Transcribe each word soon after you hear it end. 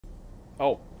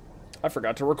Oh, I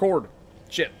forgot to record.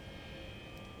 Shit.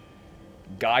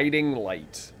 Guiding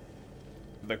light.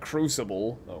 The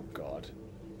Crucible. Oh, God.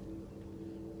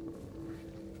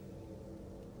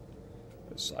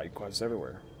 There's side quests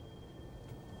everywhere.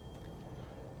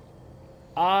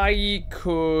 I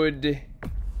could...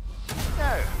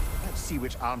 Now, let's see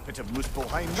which armpit of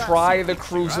Muspelheim try the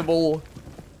Crucible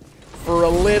for a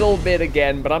little bit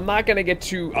again, but I'm not gonna get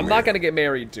too... I'm not gonna get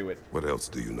married to it. What else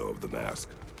do you know of the mask?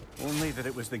 Only that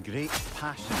it was the great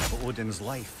passion of Odin's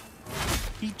life.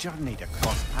 He journeyed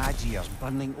across Aegir's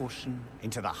burning ocean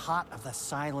into the heart of the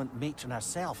silent matron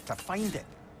herself to find it.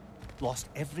 Lost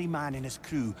every man in his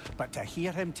crew, but to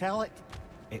hear him tell it,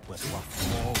 it was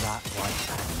worth all that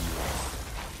life.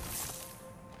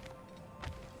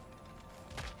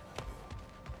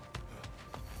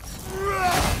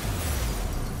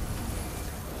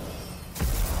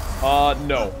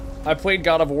 No. I played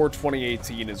God of War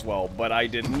 2018 as well, but I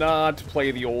did not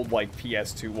play the old, like,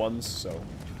 PS2 ones, so...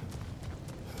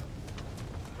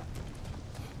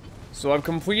 So I've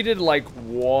completed, like,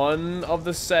 one of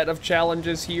the set of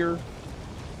challenges here.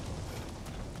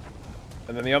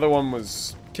 And then the other one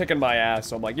was kicking my ass,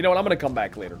 so I'm like, you know what, I'm gonna come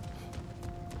back later.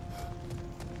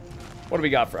 What do we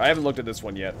got for... I haven't looked at this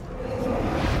one yet.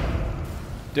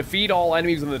 Defeat all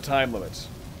enemies within the time limit.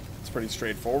 It's pretty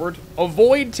straightforward.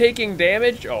 Avoid taking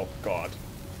damage? Oh, God.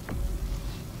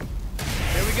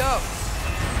 Here we go.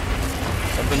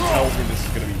 Something tells me this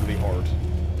is gonna be really hard.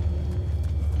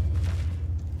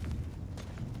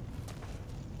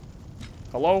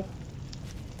 Hello?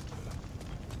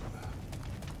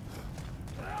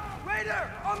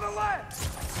 Raider, on the left!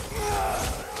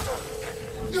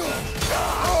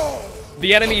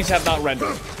 The enemies have not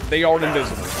rendered. They are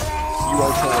invisible. You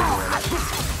are totally right.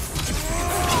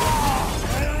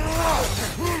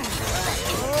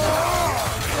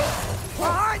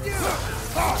 Behind you!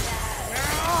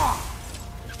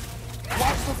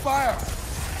 Watch the fire!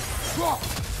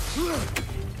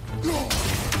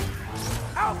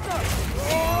 Alpha!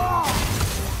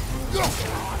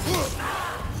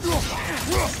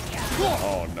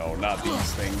 Oh no, not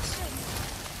these things.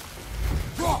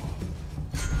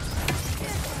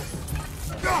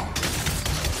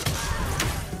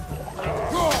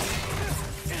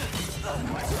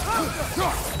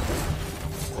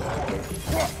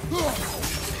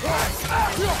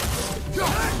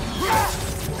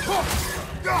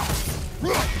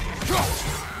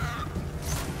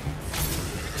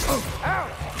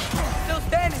 Still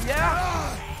standing,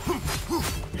 yeah?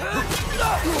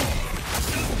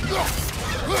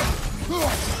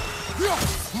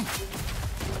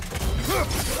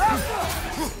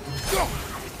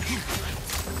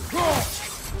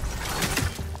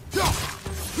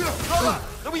 Brother,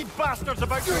 the wee bastard's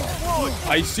about to explode!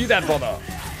 I see that, brother.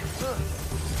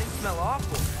 They smell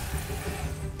awful.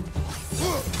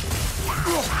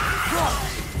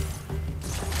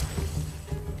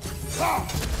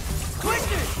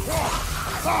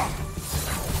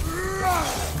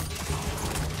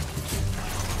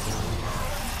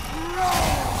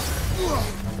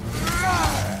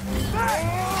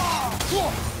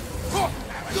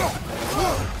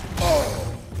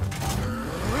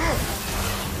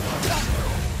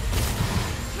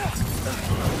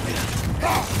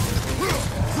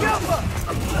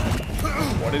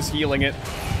 What is healing it?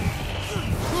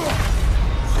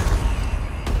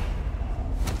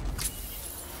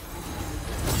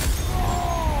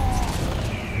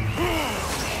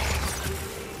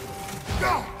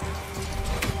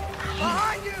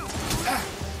 Behind you!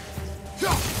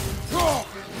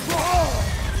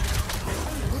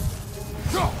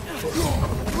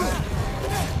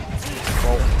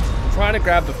 Well, I'm trying to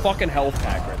grab the fucking health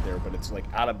pack right there, but it's like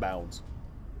out of bounds.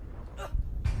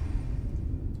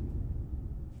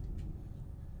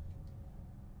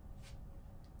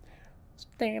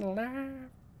 Staying alive.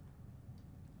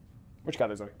 Which guy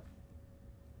is Zoe?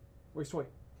 Where's Toy?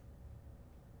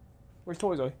 Where's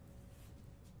Toy, Zoe?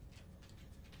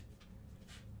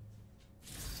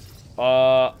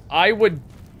 I would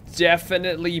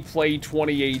definitely play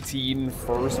 2018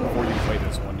 first before you play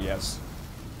this one, yes.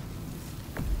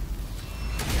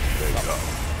 There you go.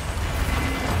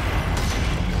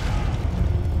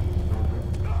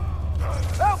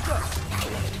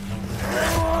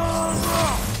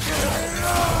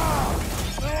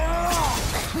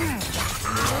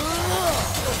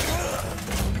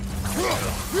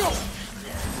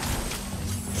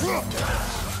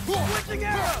 Switching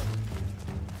arrows!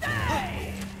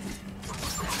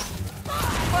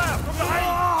 Fire from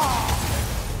behind!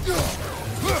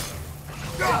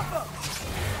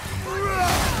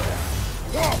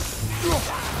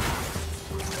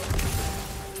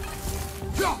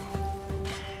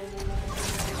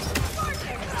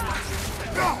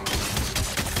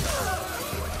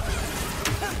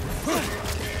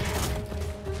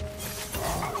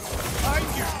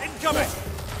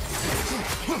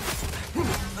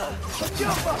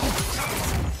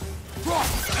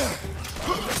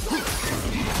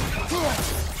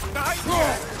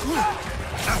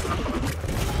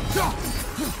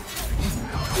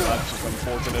 That's just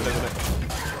unfortunate, isn't it?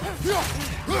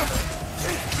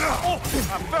 Oh,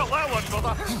 I felt that one,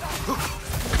 brother.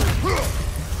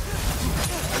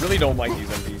 I really don't like these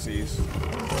NPCs.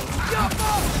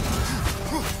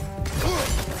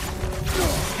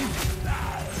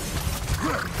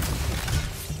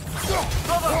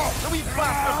 Brother, the wee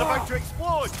bastard's about to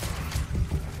explode.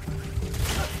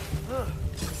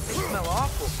 They smell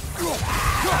awful.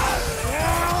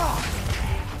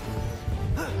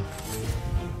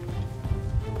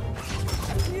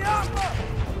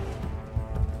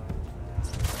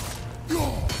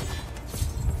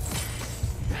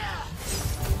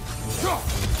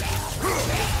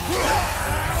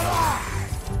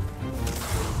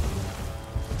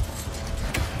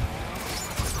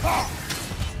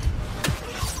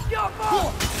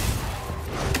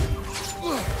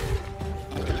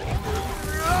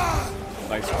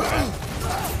 Nice one.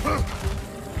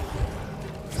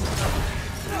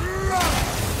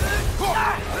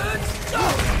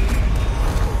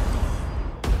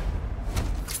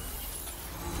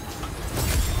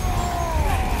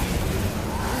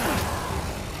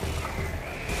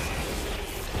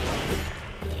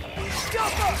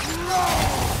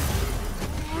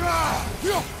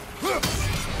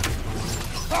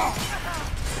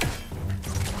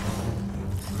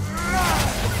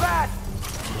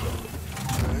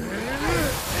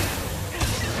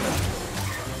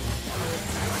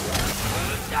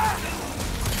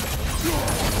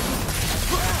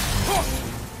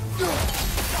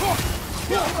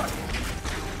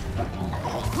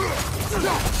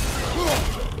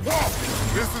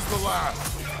 This is the last.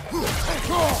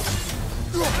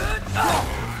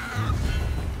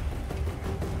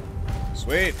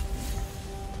 Sweet.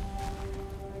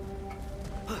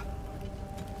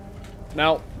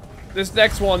 Now, this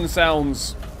next one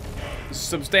sounds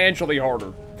substantially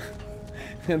harder.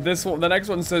 And this one, the next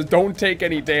one says, don't take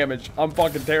any damage. I'm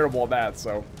fucking terrible at that,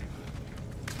 so.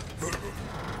 We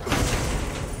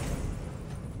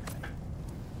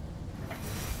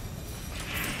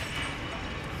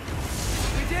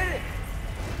did it!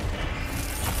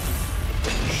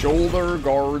 Shoulder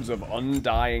guards of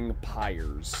undying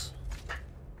pyres.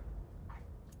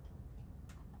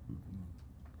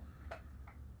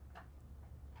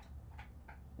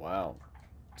 Wow.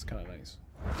 It's kind of nice.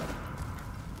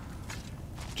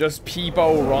 Just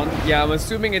peepo run. Yeah, I'm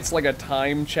assuming it's like a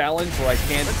time challenge where I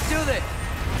can't... Let's do this!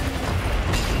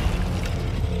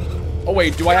 Oh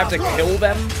wait, do I have to kill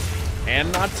them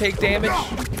and not take damage?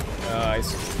 I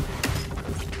see.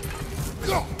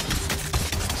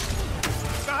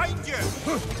 Behind you!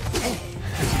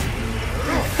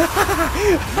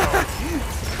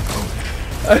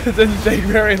 It didn't take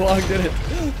very long, did it?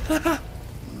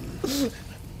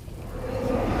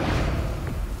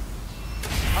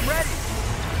 I'm ready!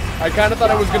 I kind of thought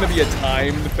it was going to be a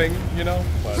timed thing, you know?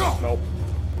 But nope.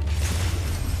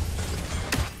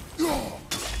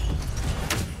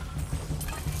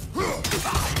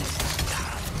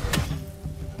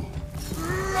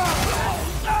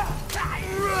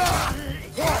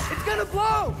 It's gonna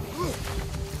blow!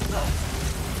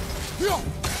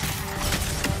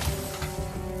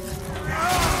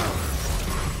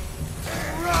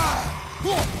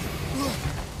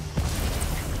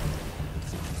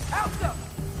 Alpha!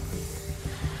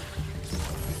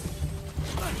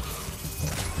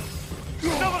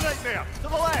 Another right there, to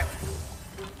the left.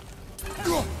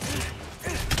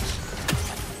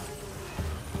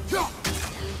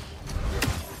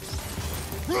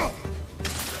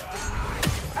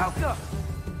 Alpha!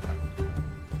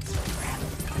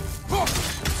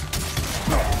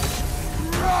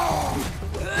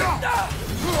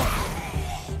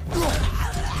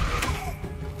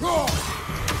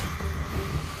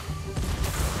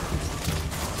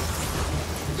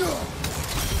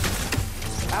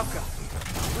 Alka!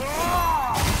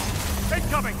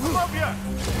 Incoming, above you!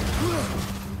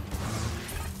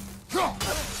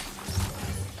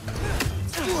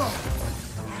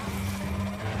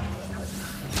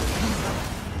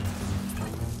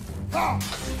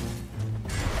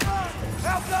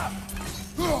 Alka!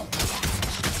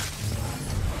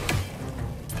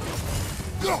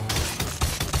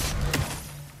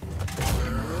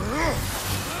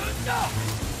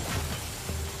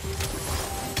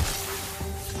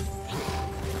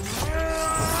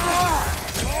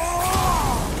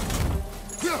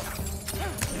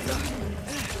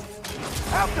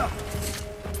 Alka!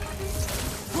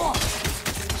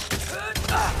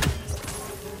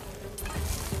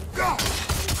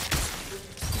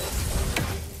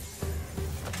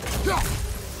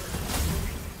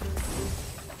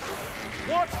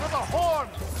 Watch for the horn!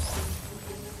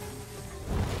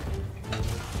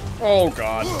 Oh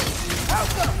god.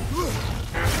 Alka!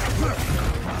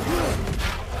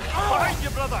 Behind you,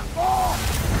 brother!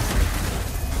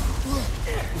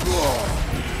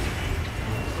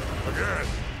 Again.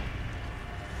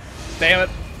 Damn it.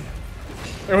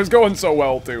 It was going so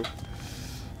well, too.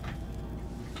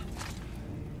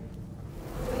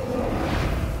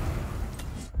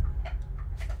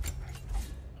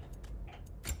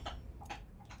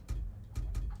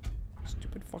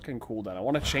 Stupid fucking cooldown. I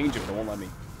want to change it, but it won't let me.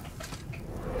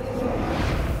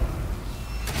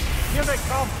 Here they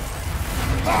come!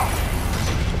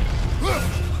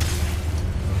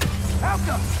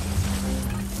 Alka!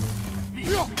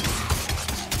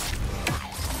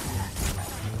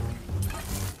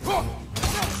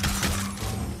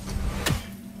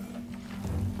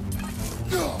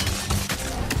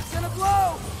 It's gonna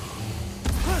blow!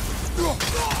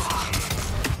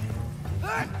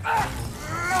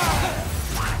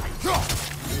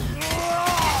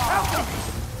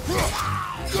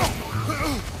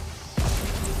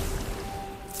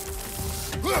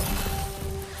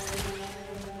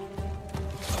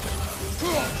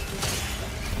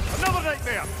 Another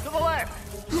nightmare! To the left!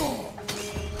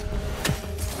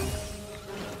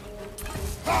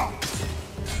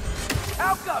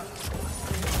 Alka!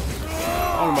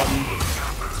 Wrong button.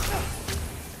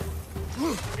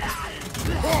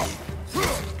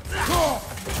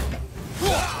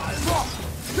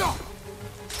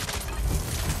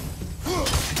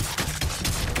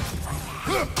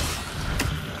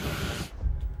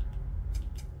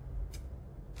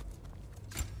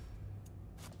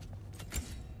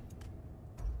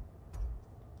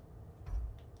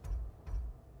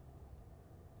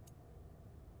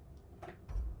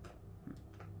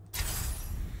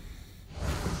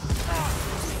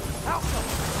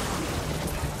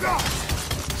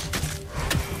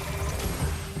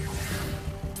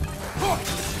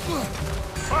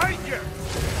 Behind you!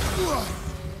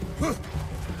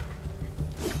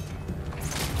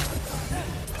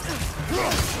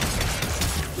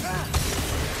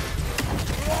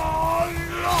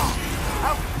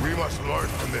 We must learn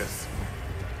from this.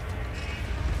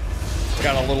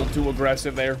 Got a little too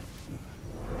aggressive there.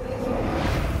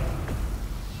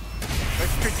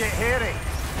 This could get hairy!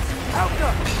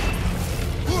 Alka!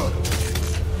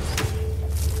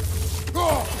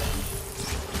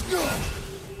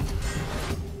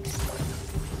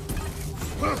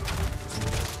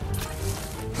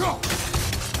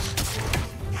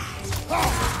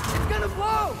 It's gonna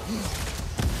blow!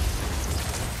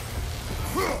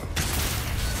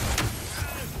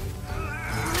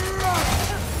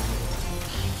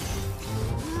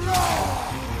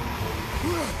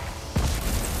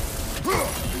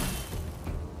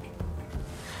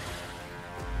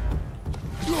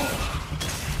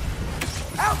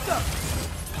 Alka!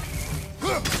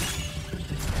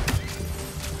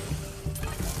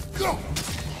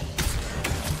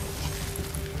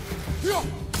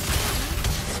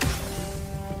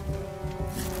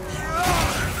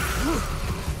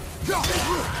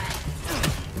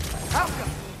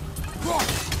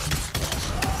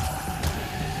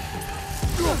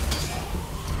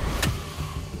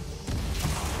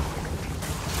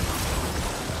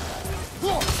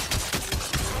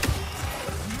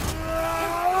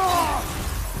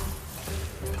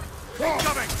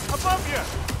 Incoming! Above you!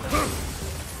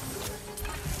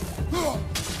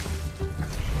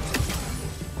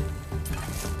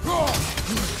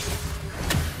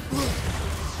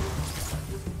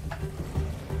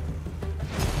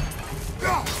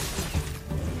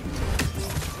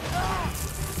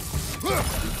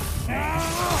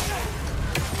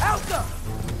 Alka!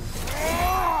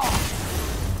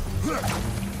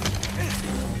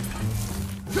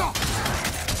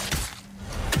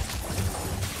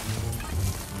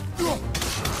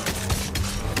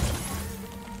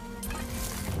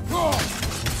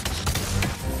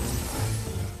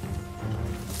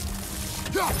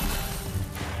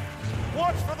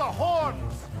 Watch for the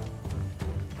horns!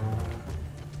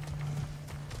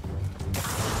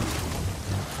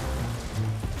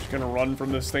 Just gonna run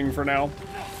from this thing for now.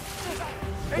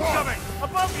 Incoming!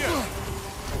 Above you!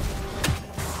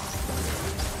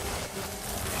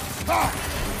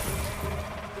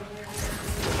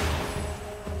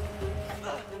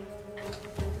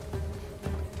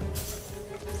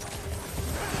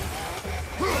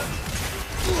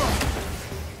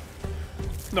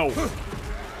 No.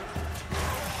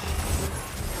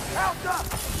 Alka!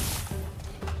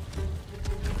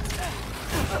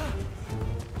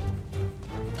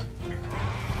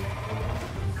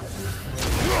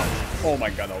 Oh my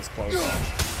god, that was close.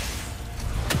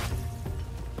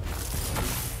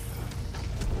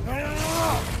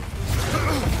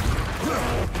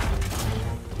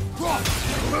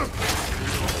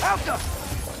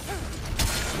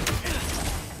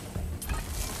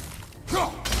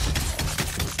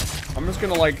 I'm just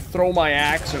gonna like throw my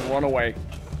axe and run away.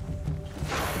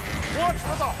 Watch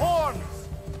for the horns!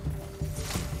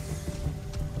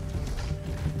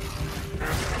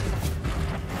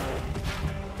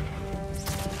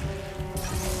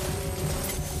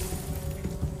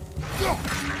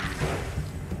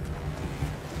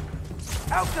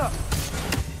 Alka!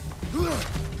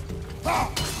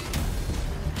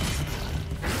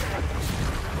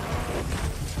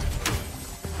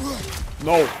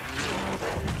 No.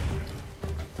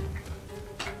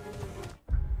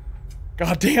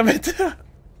 God damn it.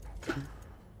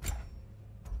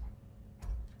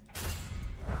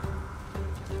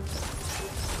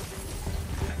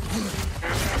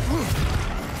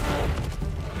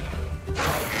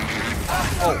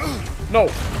 Oh, no.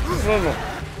 No, no.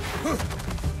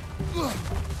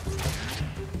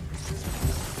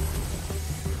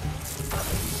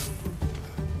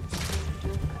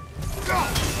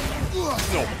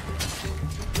 No.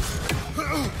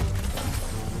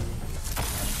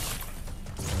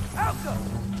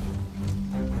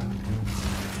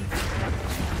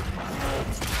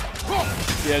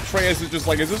 Yeah, Atreus is just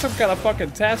like, is this some kind of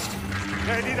fucking test?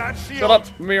 Ready that shield! Shut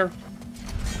up, Mir.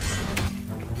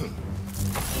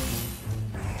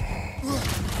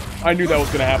 I knew that was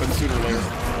gonna happen sooner or later.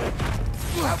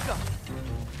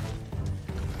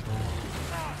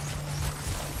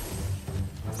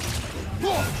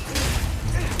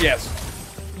 Yes.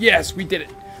 Yes, we did it.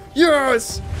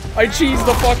 Yes! I cheesed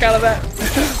the fuck out of that.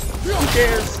 Who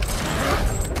cares?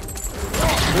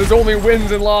 There's only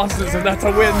wins and losses, and that's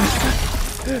a win.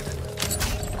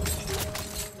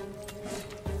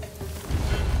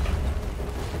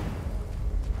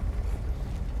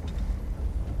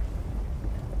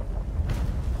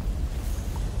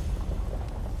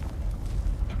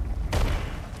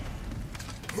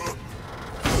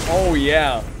 Oh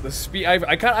yeah, the spear.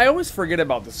 I always forget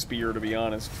about the spear, to be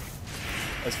honest,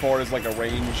 as far as like a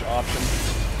range option.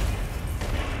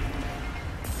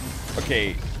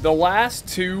 Okay, the last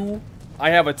two I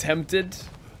have attempted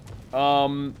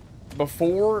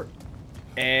before,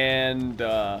 and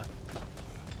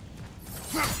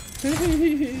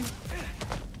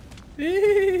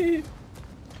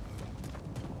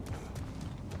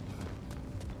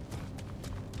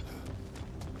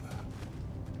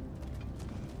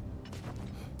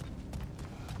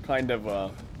kind of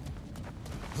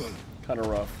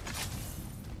rough.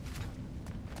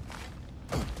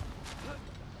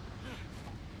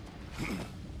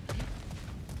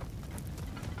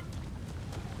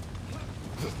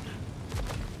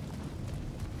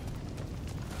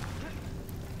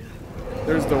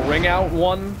 There's the ring out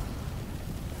one.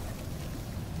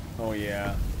 Oh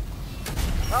yeah.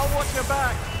 I'll watch your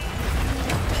back!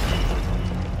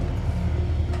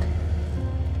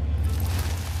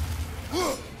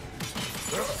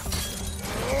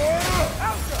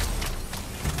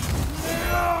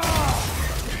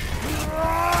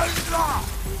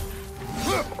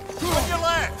 On your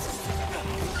left!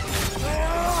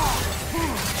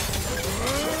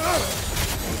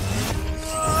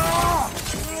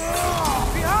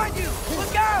 Behind you!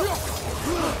 Look out!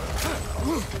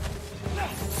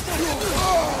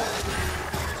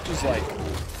 Just like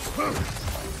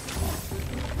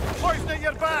Poisoning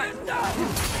your back!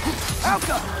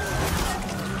 Alka!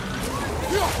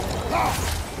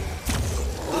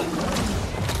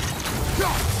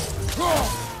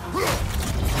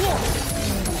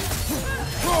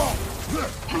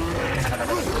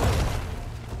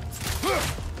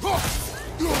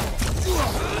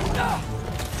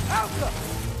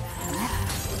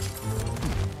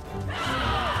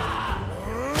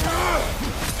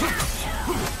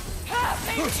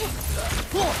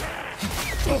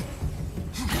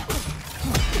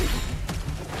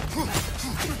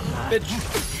 bitch.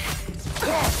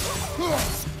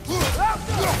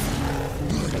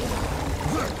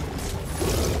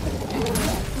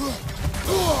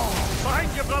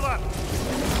 Behind you, brother!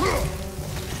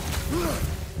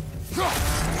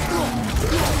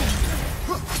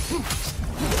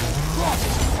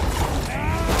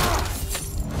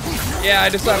 Yeah, I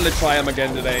decided to try them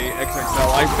again today,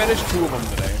 XXL. I finished 2 of them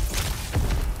today.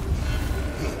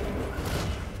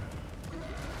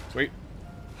 Sweet.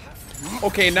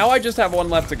 Okay, now I just have 1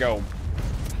 left to go.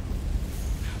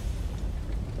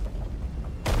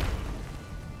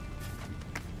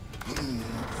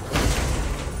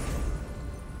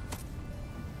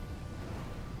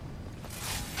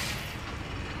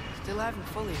 Still haven't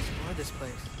fully explored this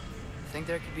place. Think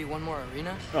there could be one more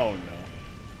arena? Oh no.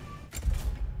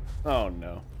 Oh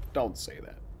no. Don't say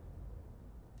that.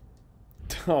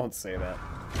 Don't say that.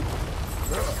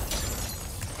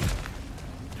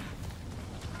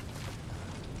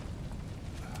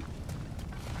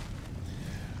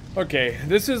 Okay,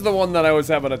 this is the one that I was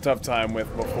having a tough time with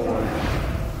before.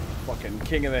 Fucking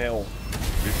King of the Hill.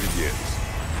 It begins.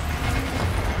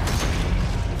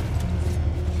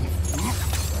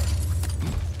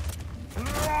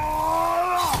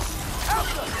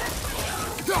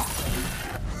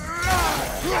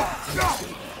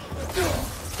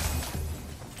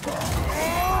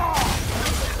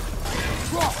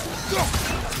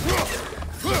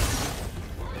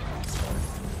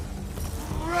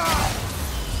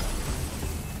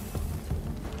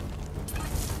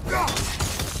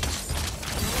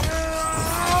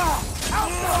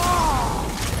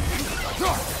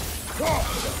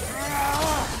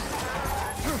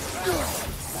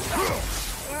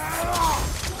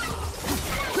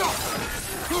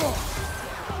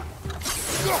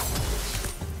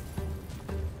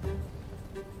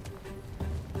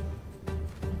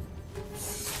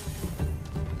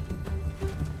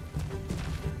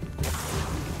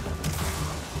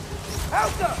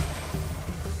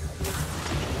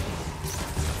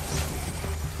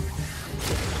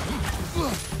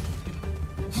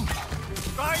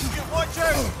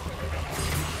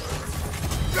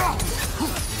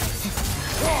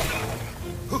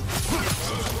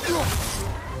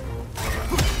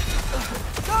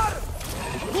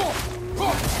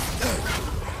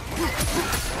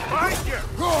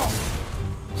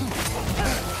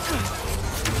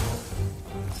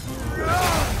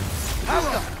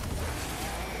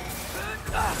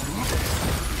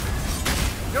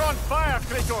 You're on fire,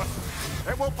 Kratos!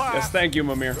 It will pass! Yes, thank you,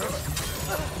 Mimir.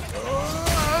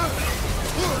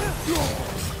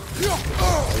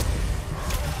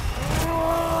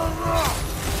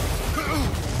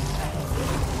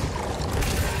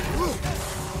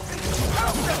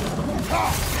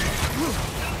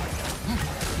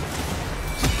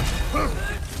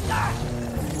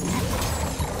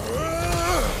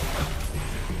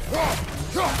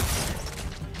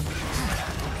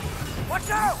 Watch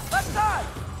out! Left side!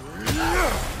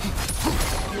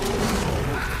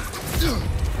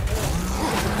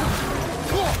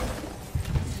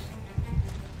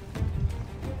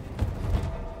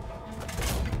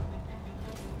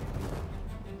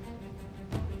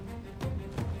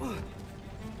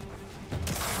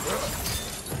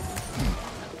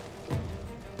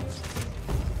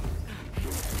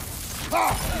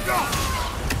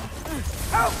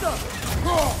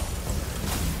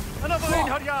 Another lead,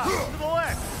 Hadya! To the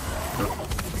left!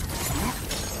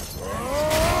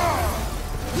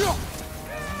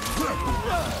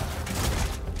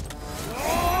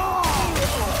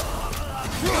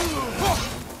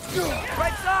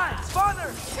 Right side! Farther!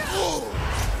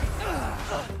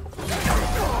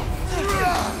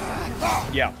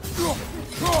 Yeah.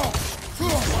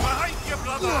 Behind you,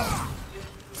 brother!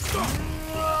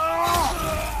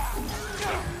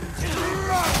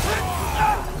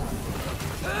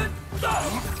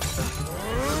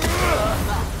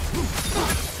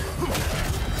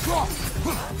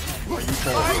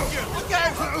 Behind you! Look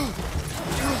out!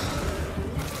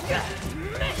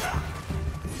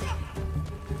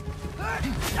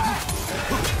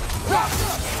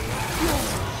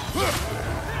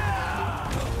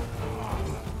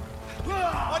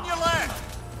 On your left!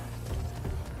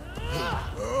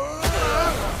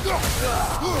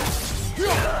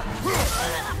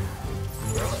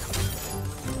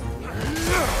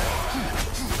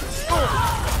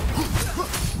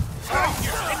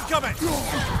 Incoming!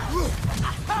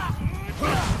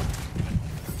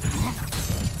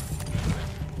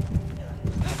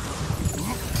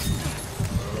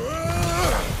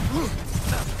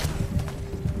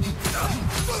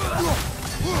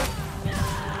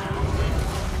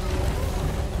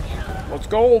 Let's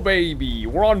go, baby.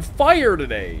 We're on fire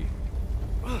today.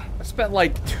 I spent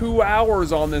like 2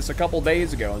 hours on this a couple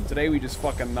days ago, and today we just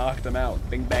fucking knocked them out.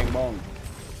 Bing, bang, bong.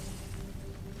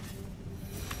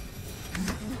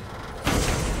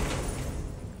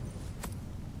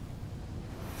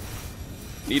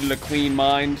 Needed a clean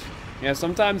mind. Yeah,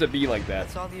 sometimes it be like that.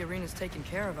 That's all the arena's taken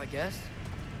care of, I guess.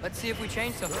 Let's see if we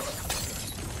change something.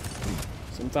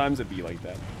 Sometimes it be like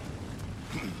that.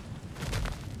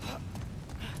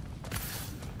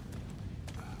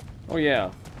 Oh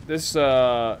yeah, this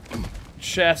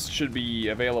chest should be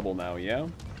available now, yeah?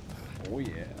 Oh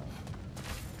yeah.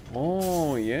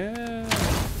 Oh yeah.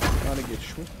 Gotta get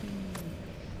swifty.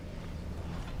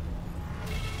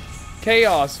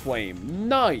 Chaos Flame,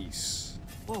 nice.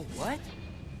 Whoa, what?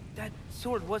 That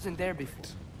sword wasn't there before.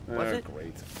 Was it?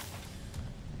 Great.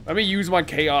 Let me use my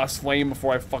Chaos Flame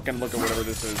before I fucking look at whatever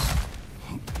this is.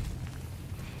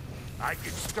 I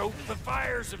can stoke the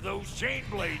fires of those chain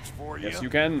blades for you. Yes, you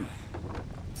can.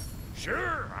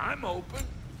 Sure, I'm open.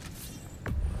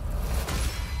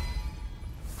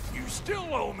 You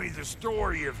still owe me the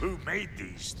story of who made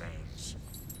these things.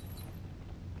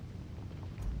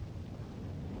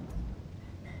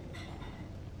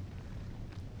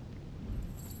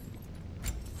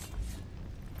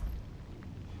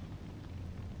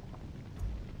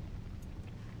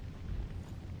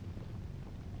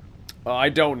 I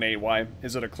don't, Nate. Why?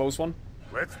 Is it a close one?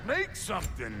 Let's make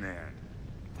something then.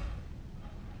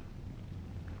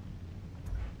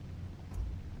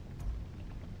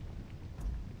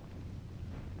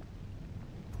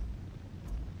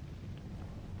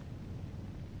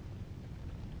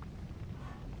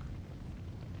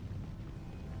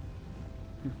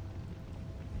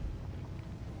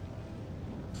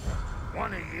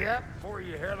 Want a yap before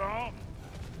you head off?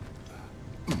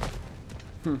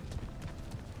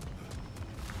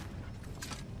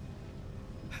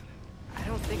 I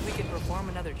don't think we can perform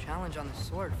another challenge on the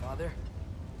sword, Father.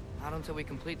 Not until we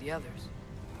complete the others.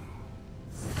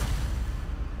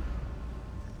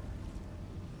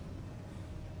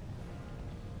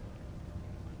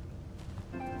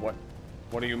 What?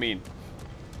 What do you mean?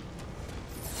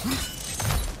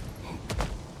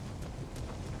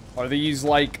 Are these,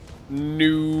 like,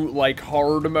 new, like,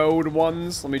 hard mode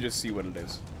ones? Let me just see what it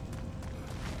is.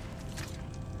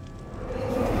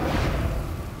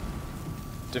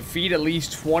 Defeat at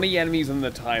least 20 enemies in the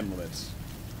time limits.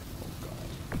 Oh,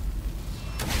 God.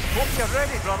 Hope you're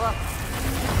ready, brother.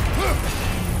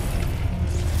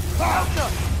 Faster!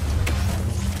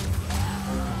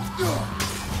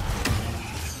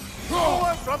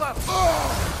 Forward, brother!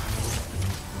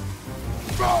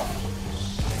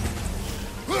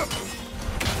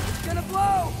 It's gonna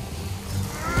blow!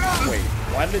 Wait,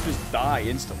 why did it just die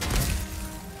instantly?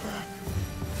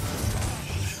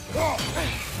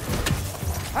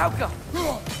 Alka!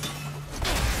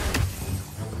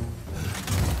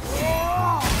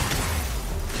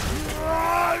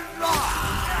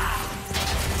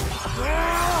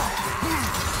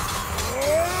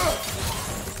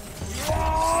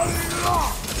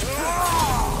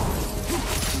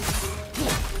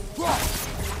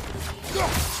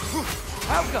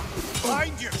 Alka!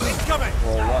 Behind you! Incoming!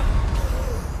 Or what?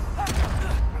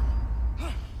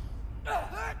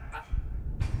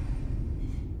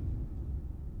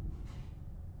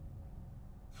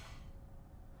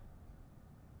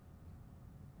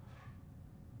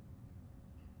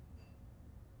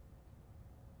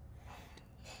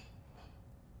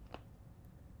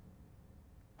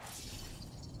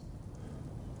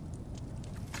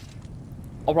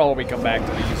 I'll probably come back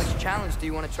to these. Which challenge do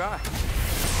you want to try?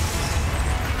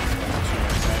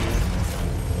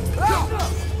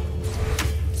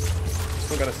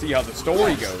 Still gotta see how the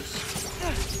story goes.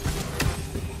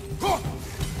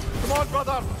 Come on,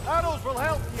 brother! Arrows will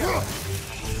help you!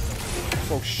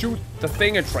 So shoot the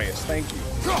thing, Atreus. Thank you.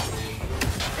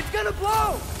 It's gonna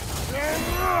blow!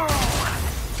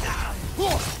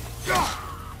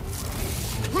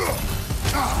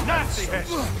 Nasty hit!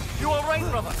 You alright,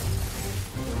 brother?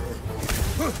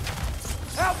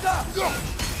 Alka!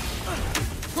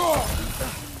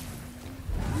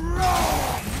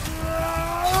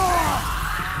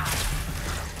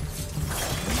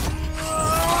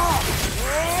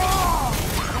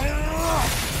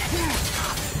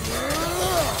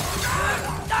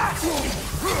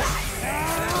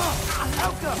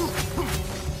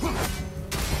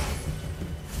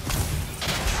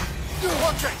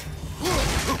 Watch it!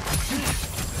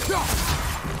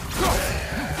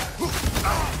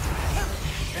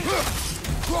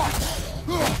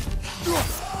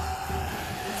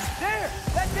 There!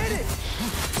 That did it!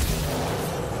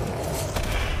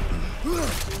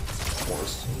 Of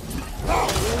course.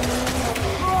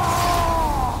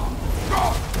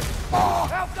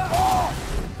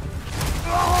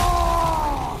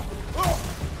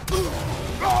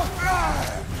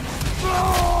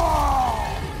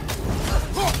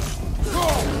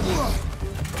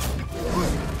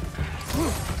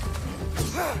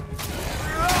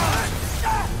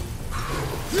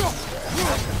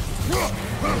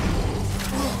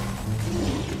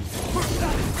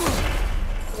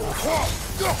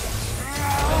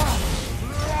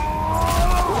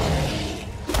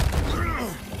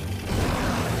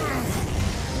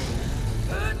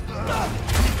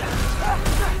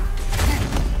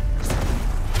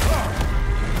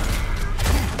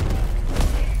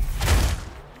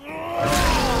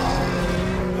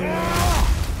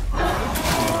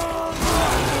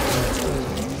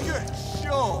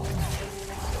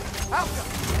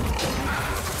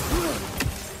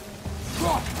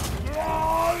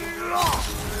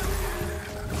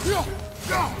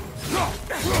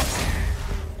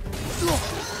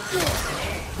 Behind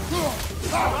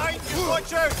you,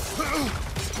 watch out!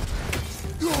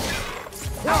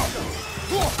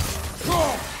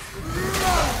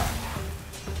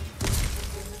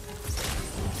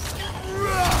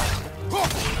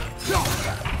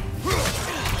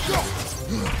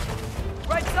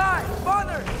 Right side!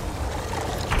 Farther!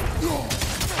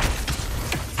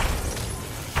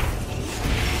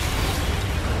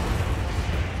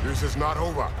 This is not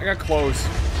over. I got close.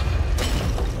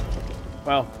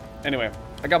 Well, anyway,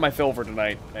 I got my fill for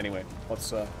tonight. Anyway,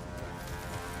 let's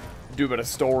do a bit of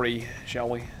story, shall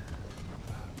we?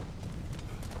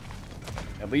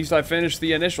 At least I finished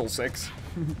the initial 6.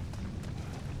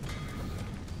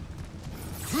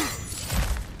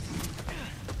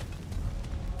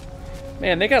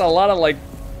 Man, they got a lot of like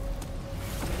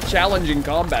challenging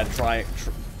combat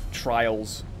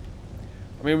trials.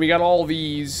 I mean, we got all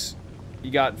these. You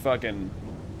got fucking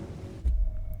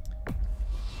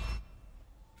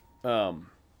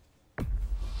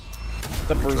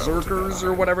the Berserkers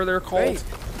or whatever they're called. Great.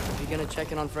 You gonna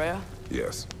check in on Freya?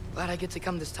 Yes. Glad I get to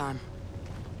come this time.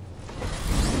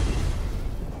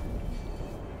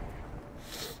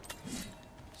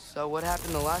 So what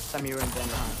happened the last time you were in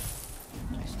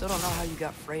Vanheim? I still don't know how you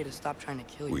got Freya to stop trying to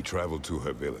kill you. We traveled to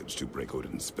her village to break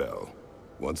Odin's spell.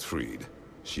 Once freed,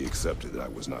 she accepted that I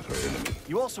was not her enemy.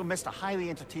 You also missed a highly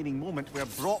entertaining moment where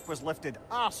Brock was lifted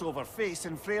arse over face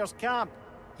in Freyr's camp.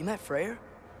 You met Freyr?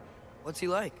 What's he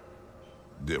like?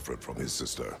 Different from his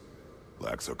sister.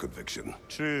 Lacks her conviction.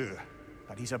 True,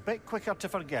 but he's a bit quicker to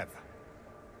forgive.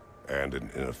 And an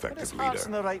But his ineffective heart's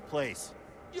in leader. the right place.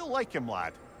 You'll like him,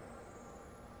 lad.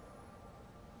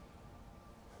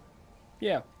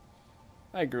 Yeah,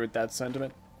 I agree with that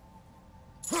sentiment.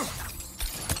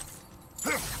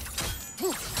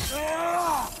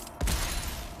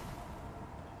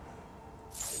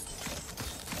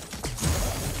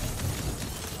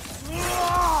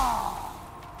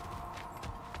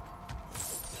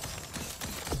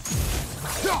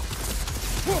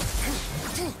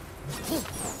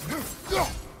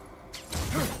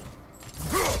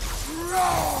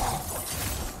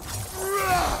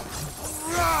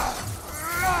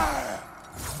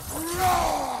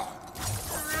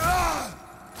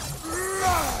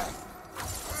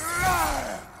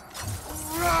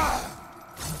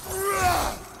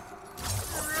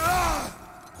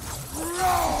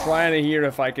 Trying to hear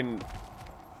if I can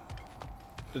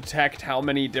detect how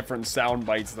many different sound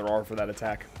bites there are for that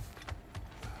attack.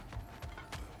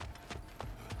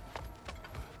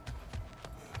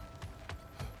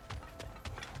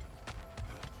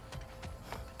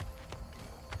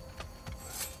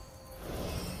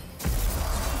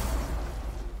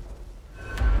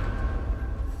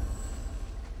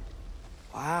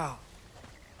 Wow.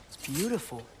 It's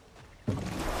beautiful.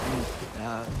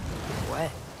 And,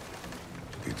 wet.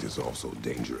 It is also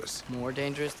dangerous. More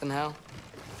dangerous than hell?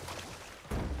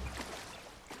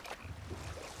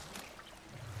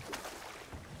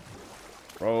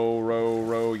 Row, row,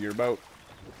 row your boat.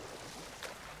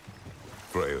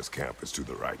 Freya's camp is to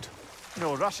the right.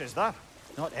 No rush, is there?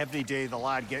 Not every day the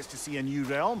lad gets to see a new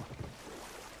realm.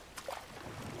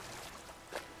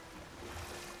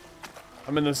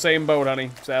 I'm in the same boat,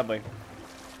 honey, sadly.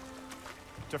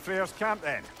 To Freyr's camp,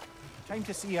 then. Time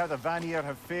to see how the Vanir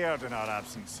have fared in our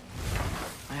absence.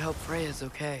 I hope Freya's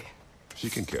okay. She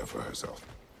can care for herself.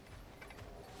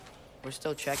 We're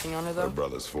still checking on her, Her though?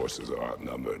 brother's forces are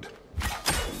outnumbered.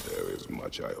 And there is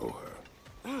much I owe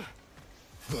her.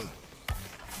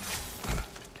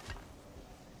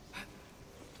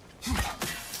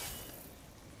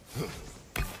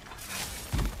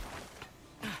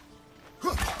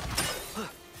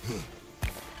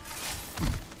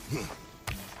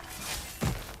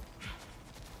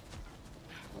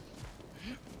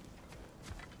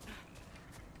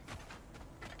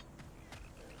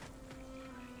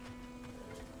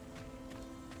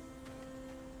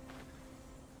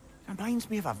 Reminds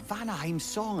me of a Vanaheim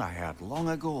song I heard long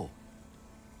ago.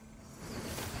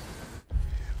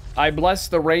 I bless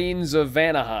the rains of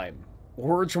Vanaheim.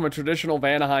 Words from a traditional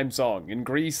Vanaheim song. In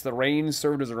Greece, the rain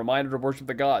served as a reminder to worship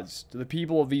the gods. Do the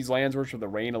people of these lands worship the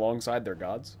rain alongside their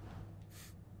gods?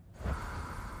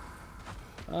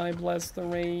 I bless the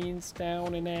rains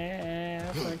down in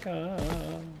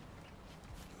Africa.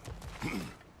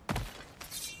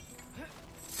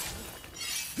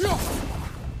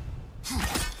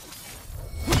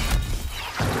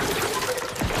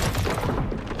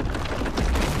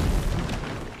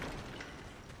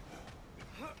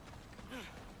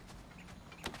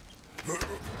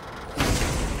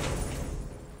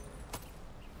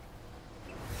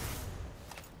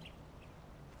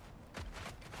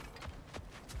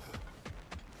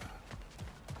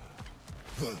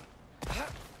 No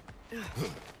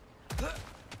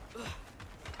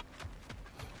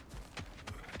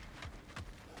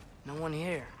one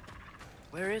here.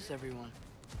 Where is everyone?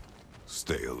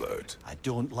 Stay alert. I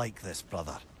don't like this,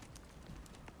 brother.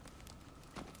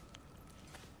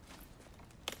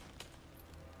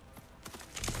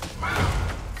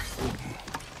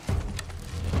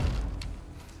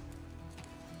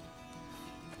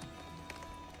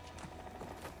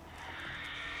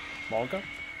 Malka?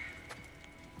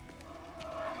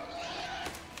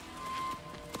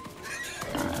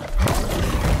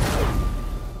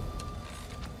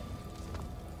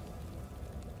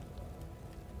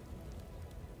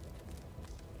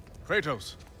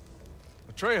 Kratos.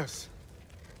 Atreus.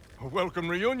 A welcome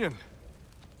reunion.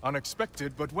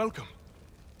 Unexpected, but welcome.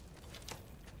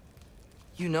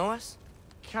 You know us?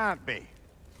 Can't be.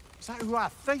 Is that who I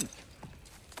think?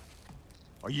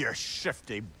 Oh, you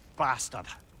shifty bastard.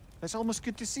 It's almost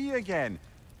good to see you again.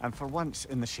 And for once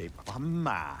in the shape of a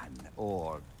man,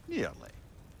 or nearly.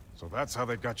 So that's how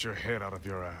they got your head out of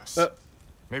your ass.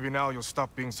 Maybe now you'll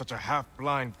stop being such a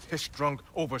half-blind, piss-drunk,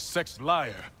 oversexed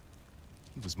liar.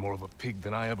 He was more of a pig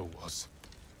than I ever was.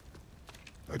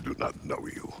 I do not know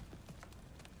you.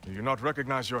 Do you not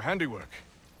recognize your handiwork?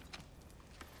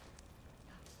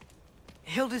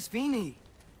 Hildisvini!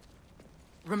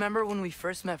 Remember when we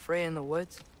first met Freya in the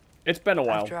woods? It's been a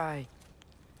while. After I...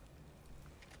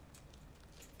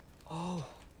 Oh.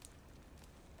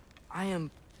 I am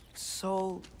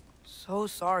so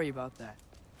sorry about that.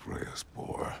 Freya's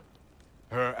boar.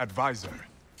 Her advisor.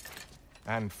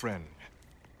 And friend.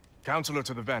 Counselor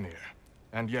to the Vanir.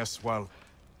 And yes, while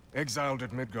exiled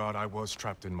at Midgard, I was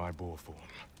trapped in my boar form.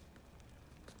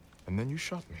 And then you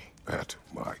shot me. At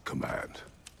my command.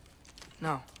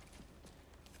 No.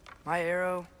 My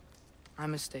arrow, my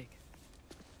mistake.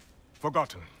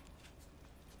 Forgotten.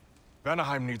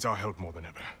 Vanaheim needs our help more than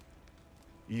ever.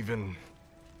 Even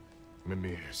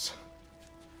Mimir's.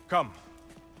 Come.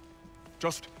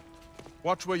 Just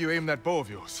watch where you aim that bow of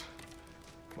yours.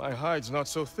 My hide's not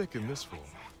so thick in this form.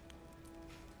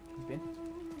 Okay.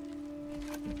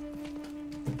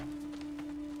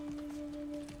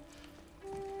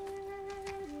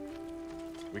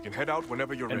 We can head out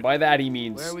whenever you're And ready. by that he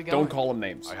means Where are we don't going? call him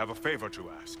names. I have a favor to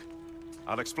ask.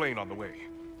 I'll explain on the way.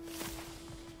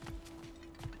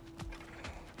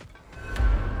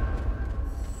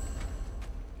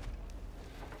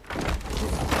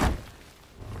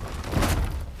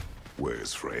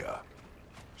 Where's Freya?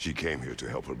 She came here to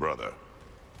help her brother.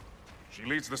 She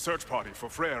leads the search party for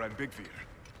Freyr and Bigvir.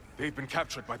 They've been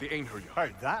captured by the Einherjar.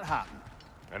 How'd that happen?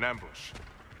 An ambush.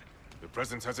 The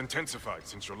presence has intensified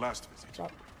since your last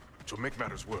visit. To make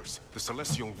matters worse, the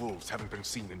Celestial Wolves haven't been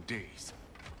seen in days.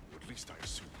 Or at least I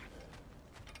assume.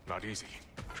 Not easy,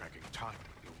 tracking time,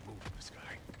 no moon in the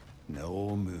sky.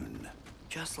 No moon.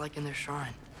 Just like in their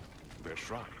shrine. Their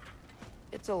shrine.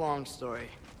 It's a long story.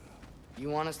 You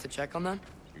want us to check on them?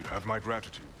 You have my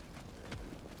gratitude.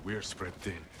 We're spread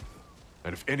thin.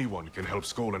 And if anyone can help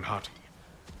Skoll and Hati,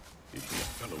 it'd be a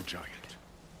fellow giant.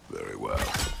 Very well.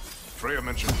 Freya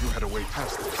mentioned you had a way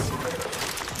past this.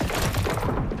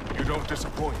 You don't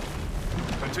disappoint.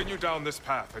 Continue down this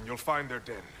path and you'll find their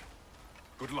den.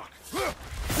 Good luck.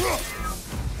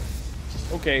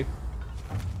 Okay.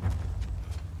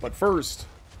 But first,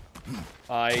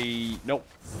 nope.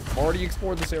 Already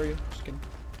explored this area. Just kidding.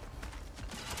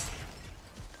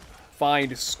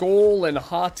 Find Skoll and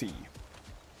Hati.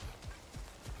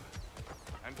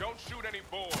 And don't shoot any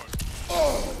boars.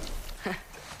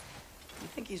 You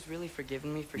think he's really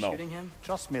forgiven me for No. shooting him?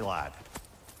 Trust me, lad.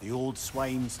 The old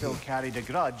swine still carried a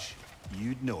grudge.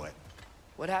 You'd know it.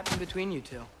 What happened between you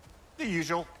two? The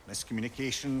usual.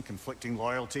 Miscommunication, conflicting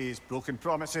loyalties, broken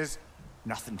promises.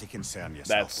 Nothing to concern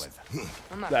yourself with.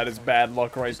 I'm not That is bad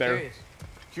luck right just there. curious.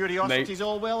 Curiosity's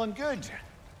all well and good.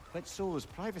 But so is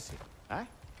privacy, eh?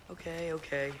 Okay,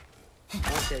 okay.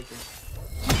 I'll take it.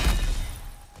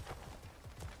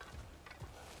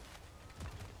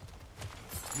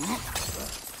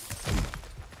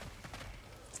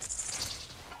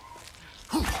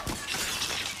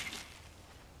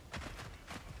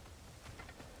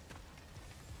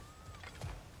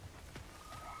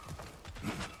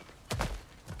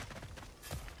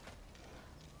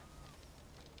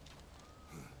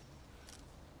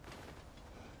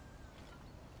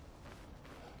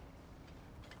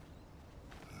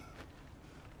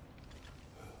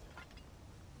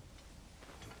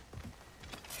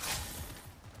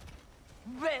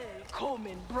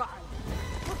 Välkommen, Brand!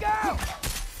 Look out!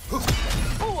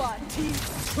 Boa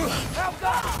teeth! Now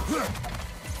go!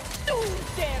 Do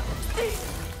damn thing!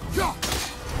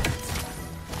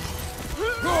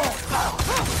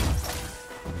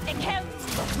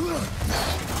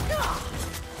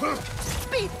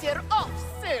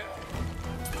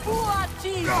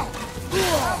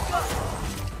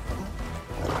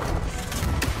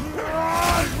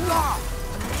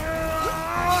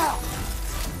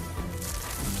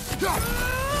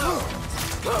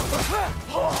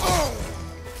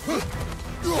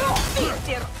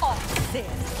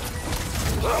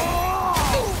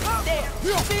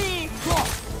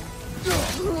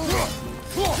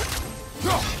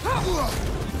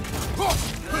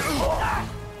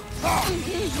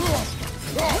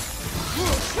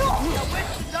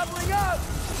 Doubling up!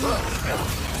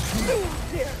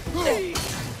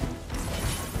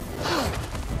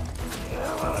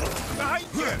 Behind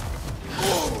you!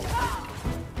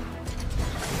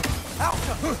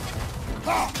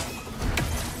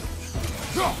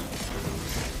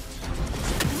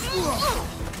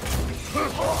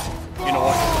 You know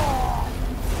what?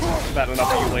 About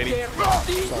enough of you, lady.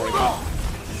 Sorry, man.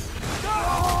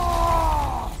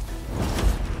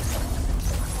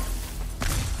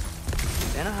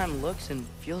 Vanaheim looks and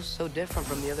feels so different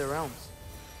from the other realms.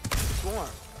 It's warm,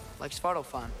 like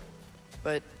Svartalfheim,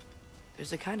 but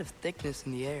there's a kind of thickness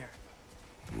in the air.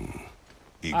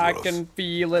 I can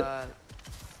feel it.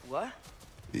 What?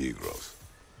 Egros.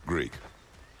 Greek.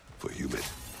 For humid.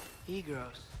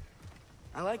 Egros.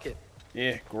 I like it.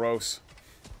 Yeah, gross.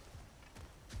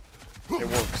 It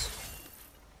works.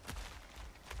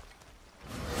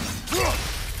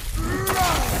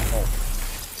 Oh.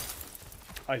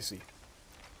 I see.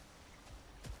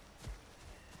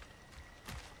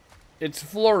 It's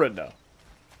Florida.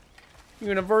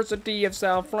 University of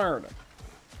South Florida.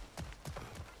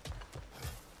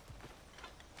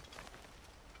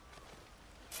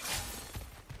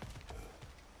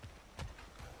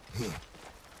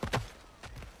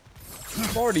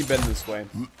 I've already been this way.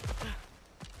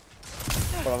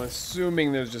 But I'm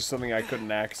assuming there's just something I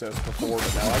couldn't access before,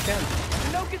 but now I can.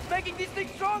 Noki's making these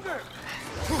things stronger!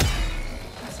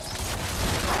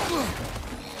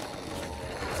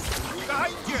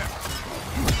 Behind you!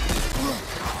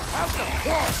 It's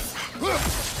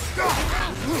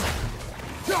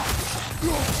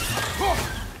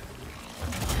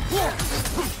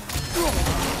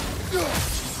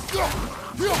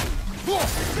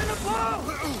gonna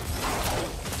blow!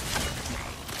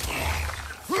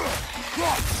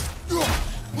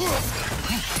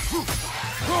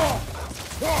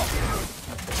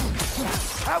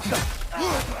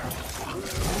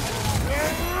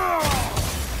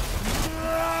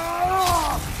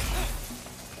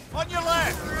 On your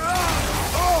left!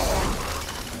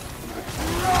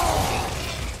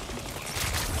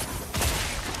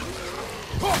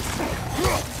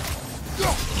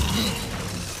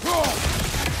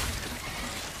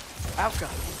 Alka.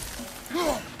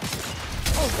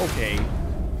 Okay.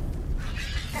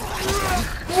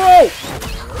 Whoa!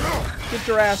 Get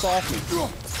your ass off me.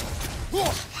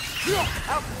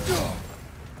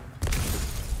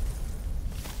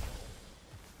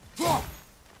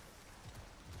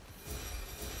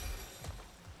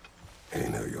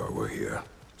 Ain't know y'all were here.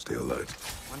 Stay alert.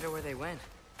 Wonder where they went.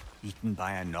 Eaten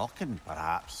by a knockin',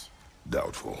 perhaps.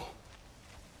 Doubtful.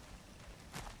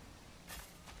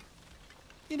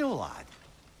 You know, lad,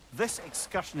 this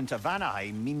excursion into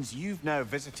Vanaheim means you've now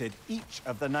visited each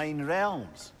of the 9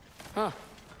 realms. Huh.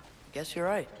 Guess you're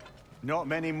right. Not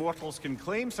many mortals can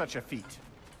claim such a feat.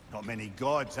 Not many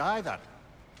gods either.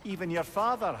 Even your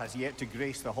father has yet to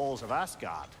grace the halls of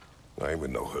Asgard. I am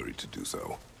in no hurry to do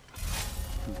so.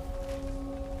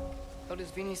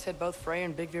 Odysvini said both Frey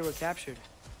and Bigvir were captured.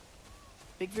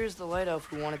 Bigvir's the light elf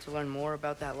who wanted to learn more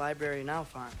about that library in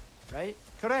Alfheim, right?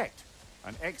 Correct.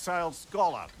 An exiled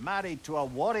scholar married to a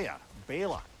warrior,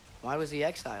 Bela. Why was he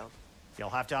exiled? You'll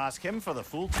have to ask him for the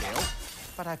full tale,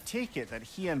 but I take it that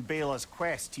he and Bela's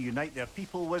quest to unite their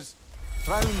people was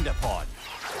frowned upon.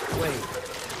 Wait,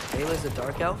 Bela's a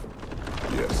dark elf?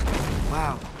 Yes.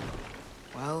 Wow.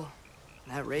 Well,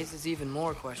 that raises even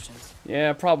more questions.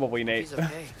 Yeah, probably, Nate. He's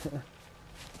okay.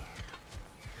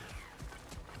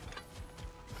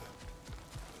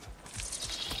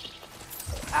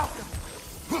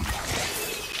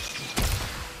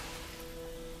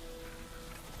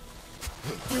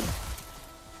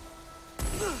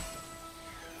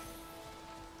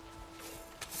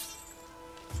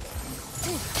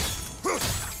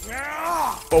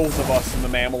 Both of us in the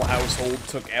Mammal household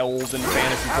took L's in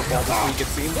fantasy football this week, it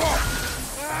seems.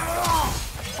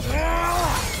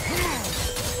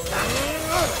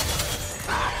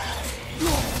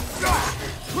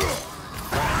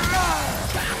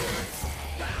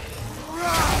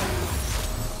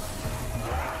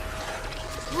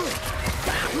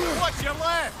 Watch your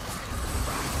left!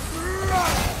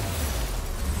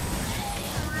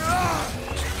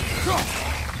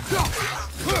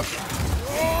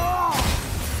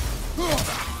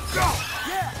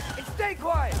 Yeah, and stay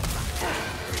quiet!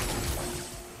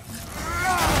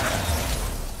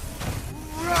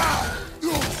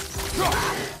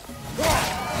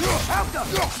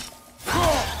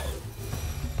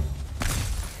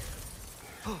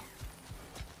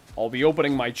 I'll be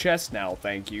opening my chest now,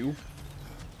 thank you.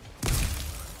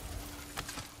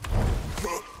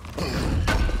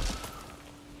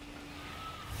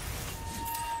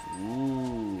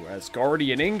 Ooh,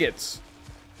 Asgardian ingots.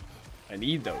 I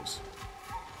need those.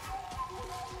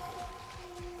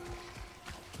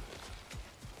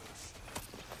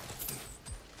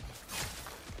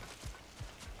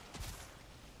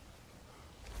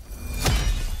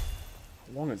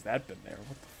 How long has that been there?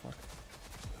 What the fuck?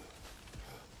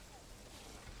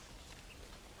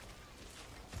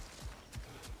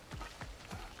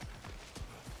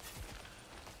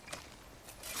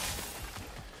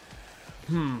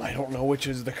 I don't know which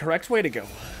is the correct way to go.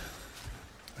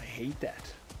 I hate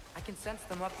that. I can sense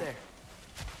them up there.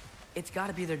 It's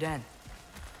gotta be their den.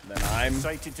 Then I'm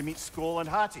Excited to meet Skull and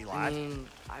Hattie, I lad. mean,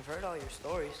 I've heard all your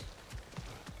stories.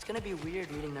 It's gonna be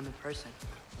weird meeting them in person.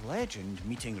 Legend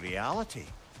meeting reality.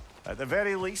 At the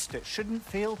very least, it shouldn't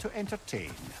fail to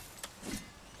entertain.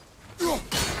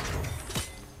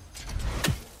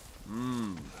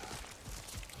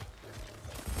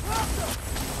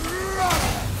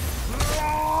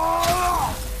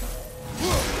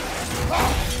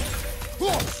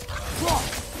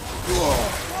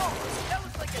 That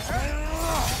looks like it hurt.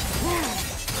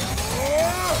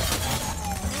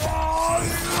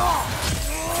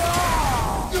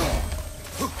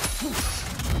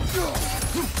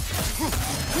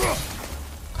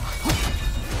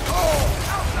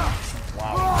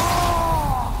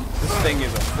 wow. This thing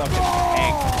is a fucking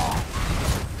tank.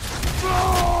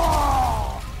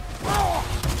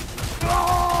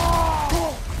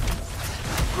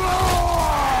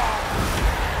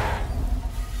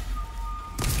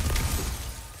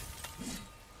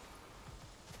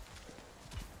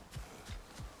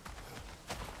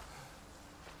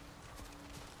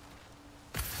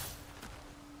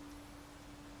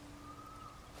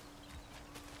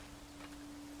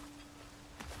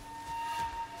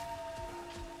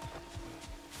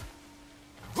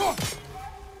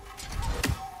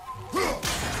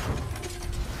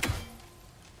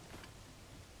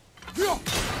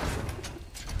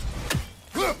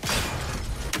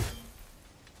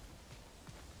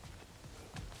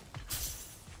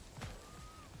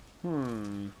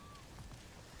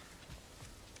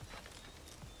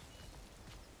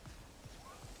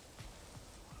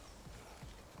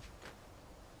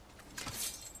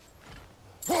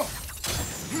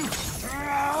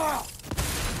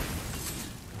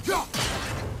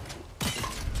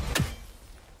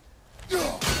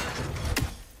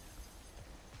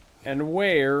 And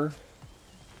where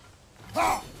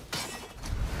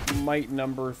might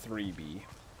number 3 be?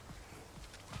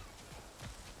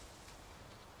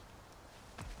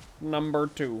 Number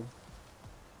 2.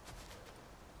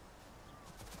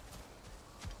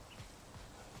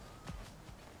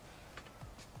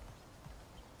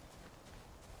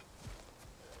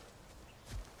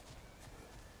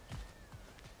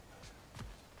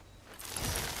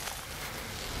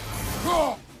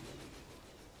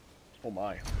 Oh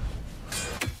my.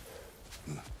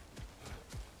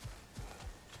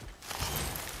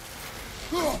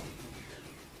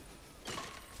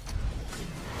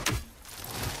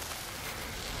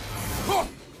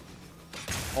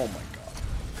 Oh my god.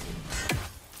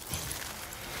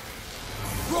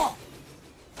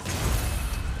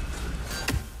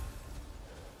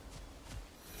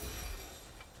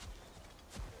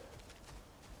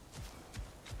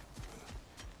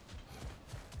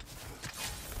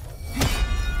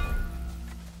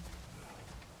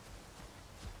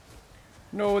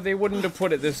 No, they wouldn't have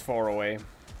put it this far away.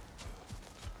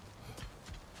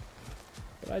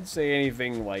 But I'd say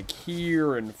anything like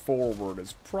here and forward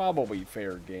is probably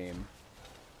fair game.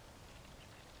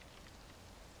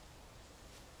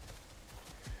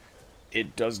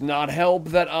 It does not help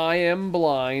that I am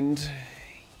blind.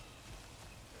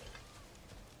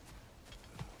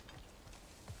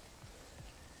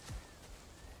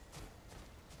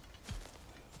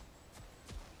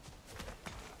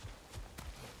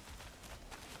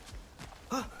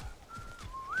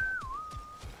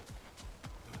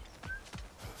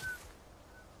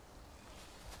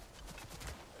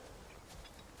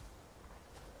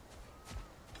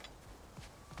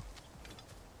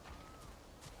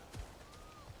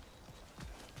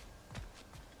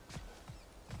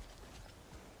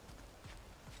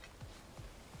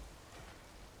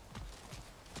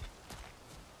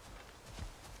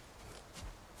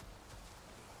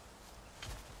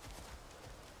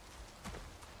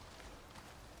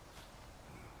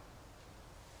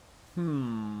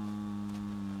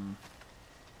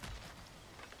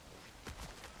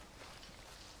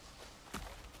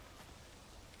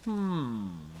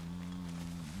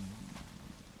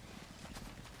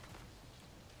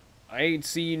 I ain't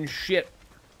seen shit.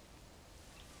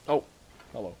 Oh,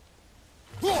 hello.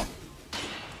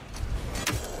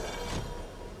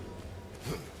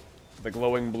 The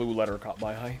glowing blue letter caught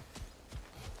my eye.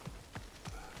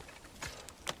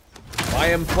 I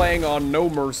am playing on No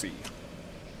Mercy.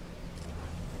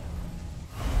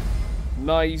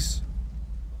 Nice.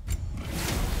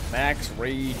 Max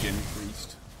rage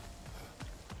increased.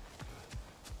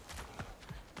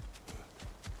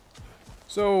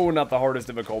 So, not the hardest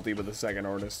difficulty, but the second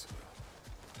hardest.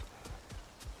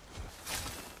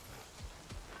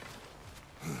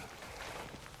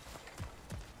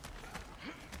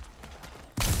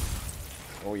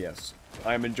 Oh yes,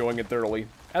 I am enjoying it thoroughly,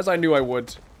 as I knew I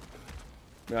would.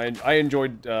 I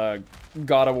enjoyed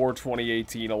God of War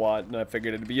 2018 a lot, and I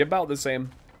figured it'd be about the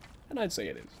same, and I'd say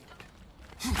it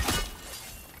is.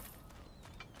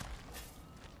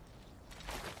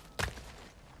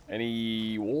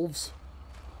 Any wolves?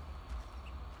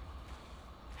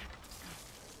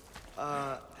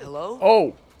 Hello?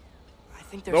 Oh! I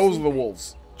think they're Those are the sleeping.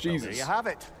 wolves. Well, Jesus. there you have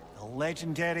it. The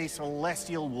legendary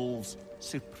celestial wolves.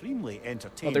 Supremely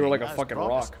entertaining. Thought they were like a as fucking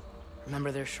promised. rock.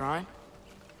 Remember their shrine?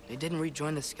 They didn't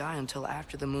rejoin the sky until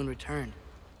after the moon returned.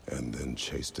 And then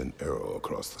chased an arrow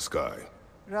across the sky.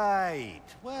 Right.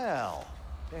 Well,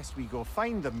 best we go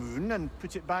find the moon and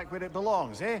put it back where it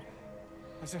belongs, eh?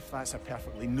 As if that's a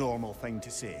perfectly normal thing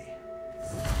to say.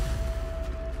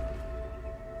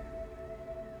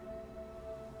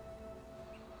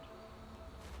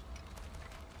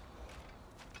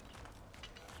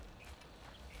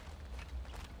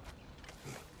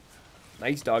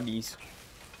 Nice doggies.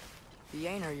 The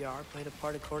Aner Yar played a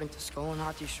part according to Skull and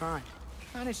Hati's shrine.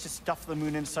 Managed to stuff the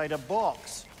moon inside a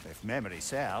box, if memory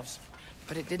serves.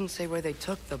 But it didn't say where they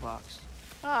took the box.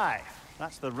 Aye,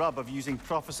 that's the rub of using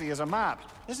prophecy as a map,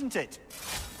 isn't it?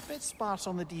 Bit sparse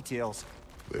on the details.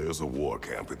 There's a war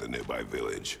camp in the nearby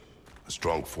village. A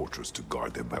strong fortress to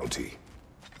guard their bounty.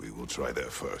 We will try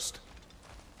there first.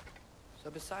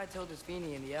 So besides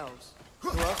Hildisvini and the elves, who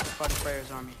else was part of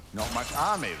Freyr's army? Not much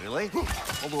army, really.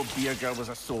 Although Beerger was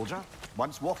a soldier,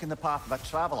 once walking the path of a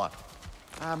traveler.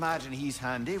 I imagine he's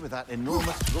handy with that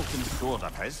enormous broken sword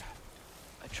of his.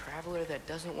 A traveler that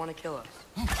doesn't want to kill us.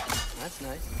 That's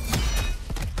nice.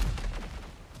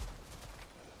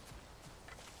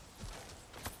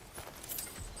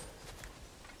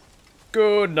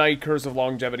 Good night, Curse of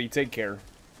Longevity. Take care.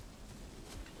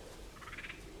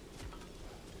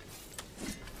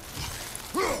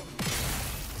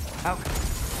 How?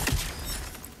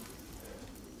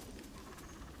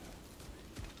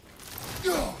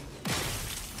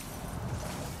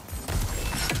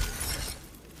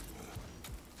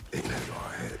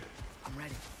 I'm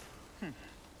ready.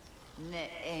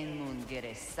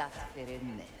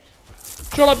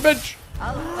 Shut up, bitch!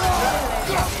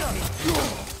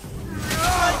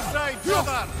 Right side,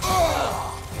 brother!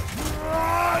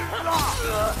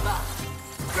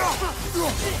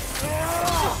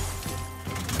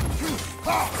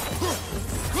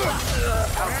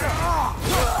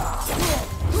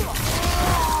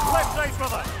 Left side,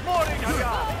 brother! Morning,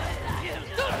 Hayat!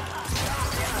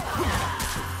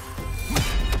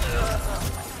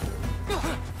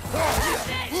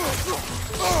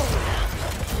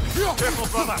 Careful,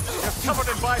 brother! You're covered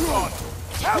in bipod!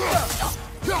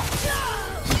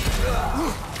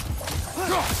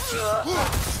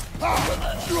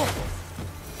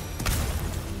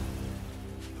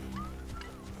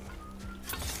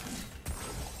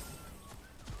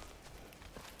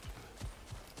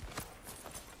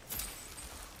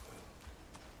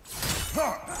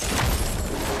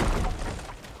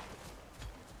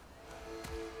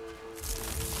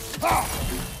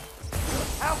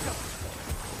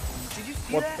 Did you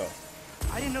see What that? the?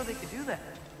 I didn't know they could do that.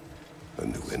 A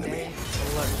new enemy. Stay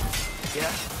alert.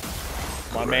 Yeah?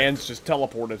 My man's just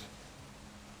teleported.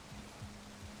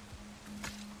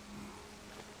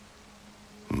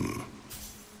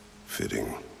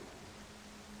 Fitting.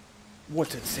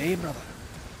 What's it say, brother?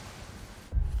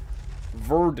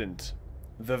 Verdant.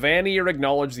 The Vanir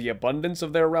acknowledge the abundance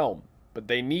of their realm, but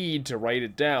they need to write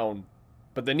it down.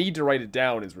 But the need to write it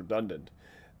down is redundant.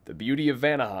 The beauty of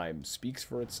Vanaheim speaks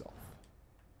for itself.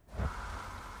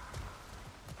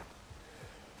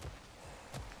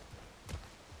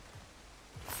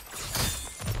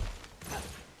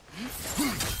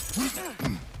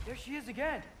 There she is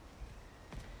again.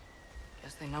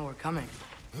 Guess they know we're coming.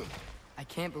 I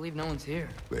can't believe no one's here.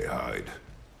 They hide.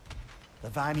 The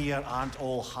Vanir aren't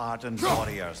all hardened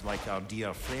warriors like our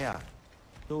dear Freya.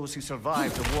 Those who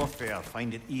survive the warfare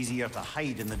find it easier to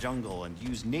hide in the jungle and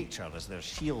use nature as their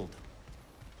shield.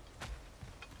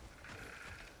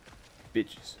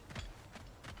 Bitches.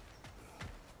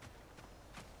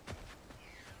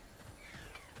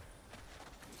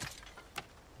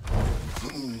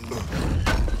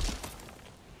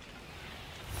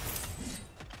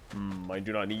 I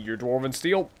do not need your dwarven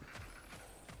steel.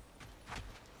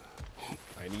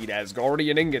 I need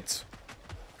Asgardian ingots.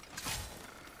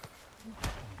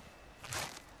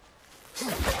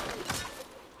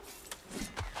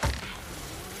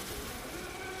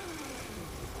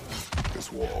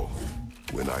 This wall,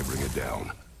 when I bring it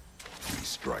down, we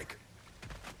strike.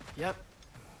 Yep.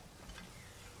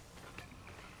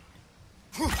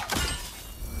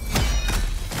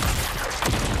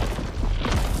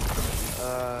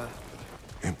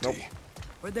 Empty. Nope.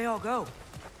 Where'd they all go?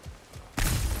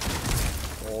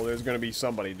 Oh, there's gonna be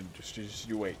somebody to just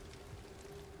you wait.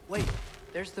 Wait,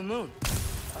 there's the moon.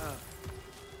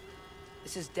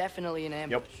 This is definitely an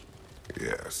ambush. Yep.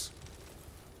 Yes.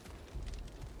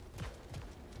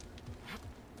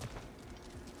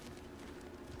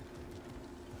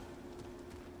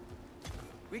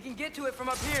 We can get to it from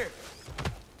up here.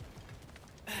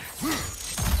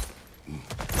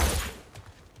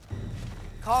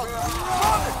 Call it.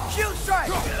 Shield strike!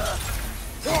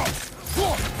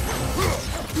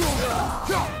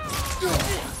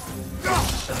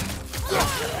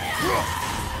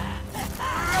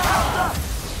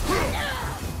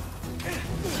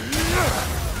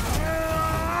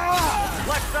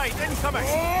 Left side, incoming!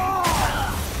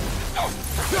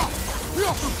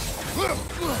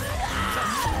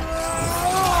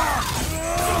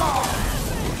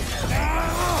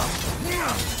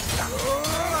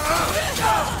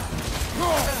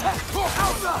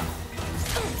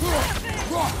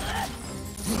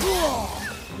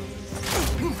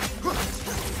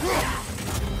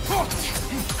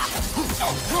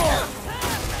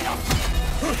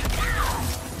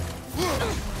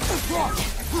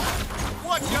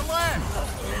 Watch your left!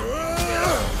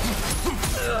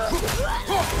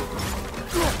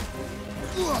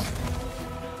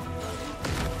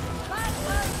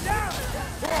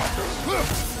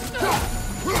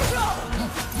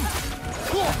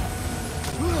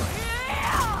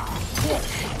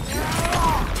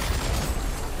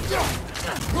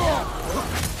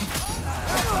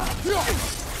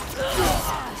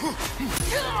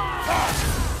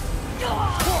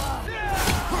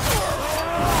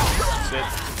 Sit.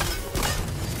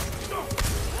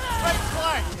 Right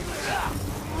flank!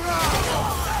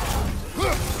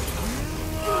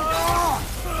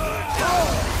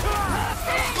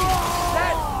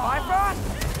 That Bifrost?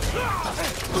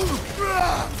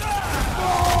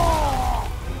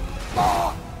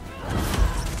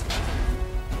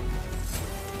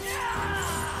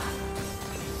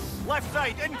 Left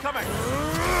side, incoming!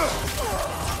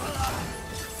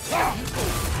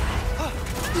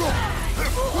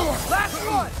 Last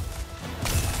one!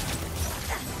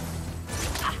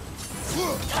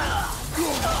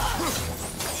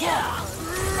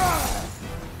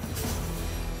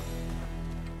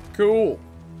 Cool.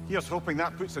 Here's hoping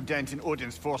that puts a dent in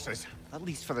Odin's forces, at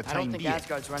least for the I time don't think being.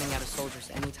 Asgard's running out of soldiers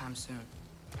anytime soon.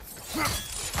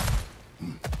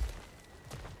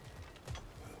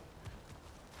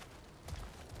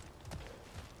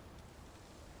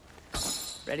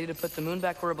 Ready to put the moon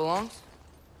back where it belongs?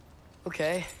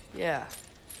 Okay, yeah.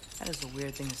 That is a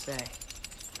weird thing to say.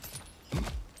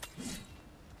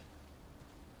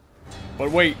 But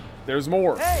wait, there's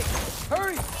more. Hey!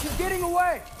 Hurry! She's getting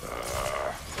away!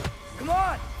 Come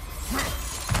on!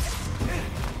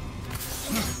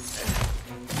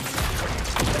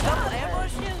 Double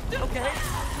ambush? Okay.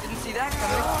 Didn't see that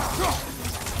coming.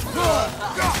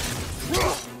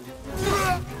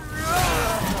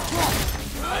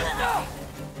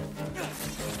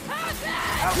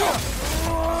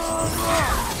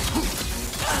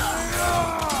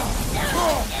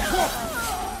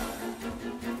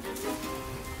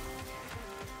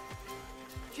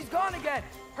 She's gone again!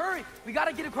 Hurry! We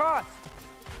gotta get across!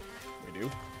 We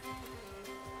do.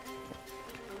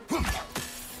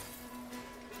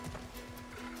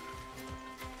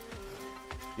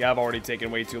 Yeah, I've already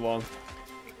taken way too long.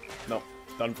 No,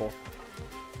 done for.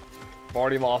 I've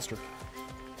already lost her.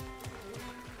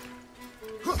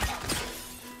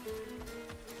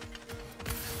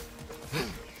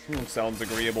 Sounds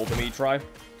agreeable to me, try.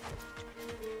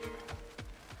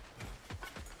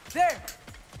 There!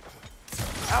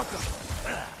 Outcome!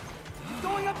 He's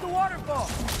going up the waterfall!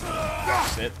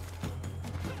 Sit.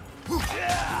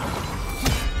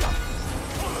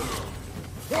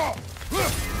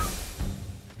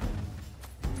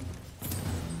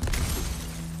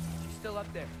 She's still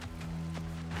up there.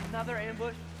 Another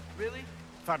ambush? Really?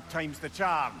 Third time's the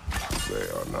charm. They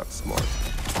are not smart.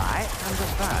 I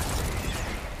understand.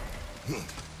 You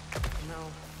know,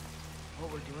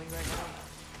 what we're doing right now,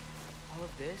 all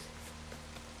of this,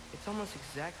 it It's almost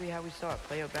exactly how we saw it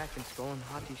play out back in Skull and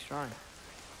Hati's shrine.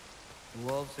 The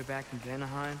wolves are back in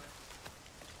Vanaheim.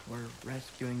 We're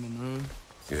rescuing the moon.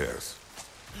 Yes,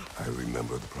 I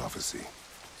remember the prophecy.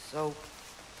 So,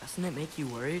 doesn't it make you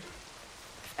worried?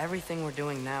 If everything we're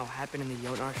doing now happened in the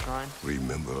Jotnar shrine?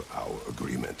 Remember our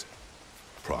agreement.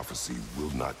 Prophecy will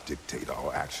not dictate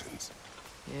our actions.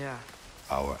 Yeah.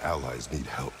 Our allies need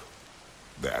help.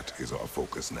 That is our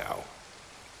focus now.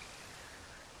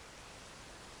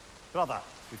 Brother,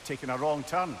 we've taken a wrong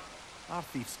turn. Our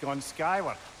thief's gone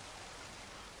skyward.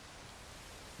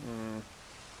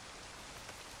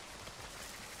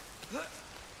 There's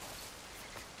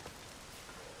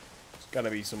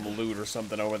gotta be some loot or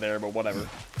something over there, but whatever.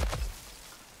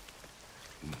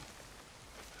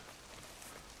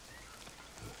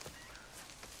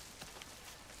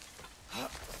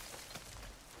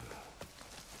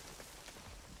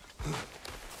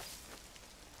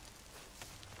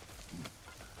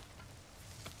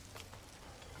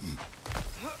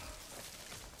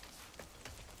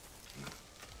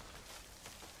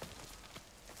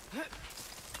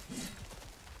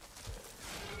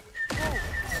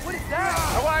 What is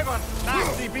that? A wyvern!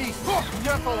 Nasty beast!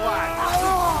 Careful,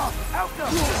 lad! Out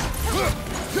them!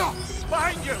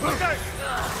 Behind you! Look out!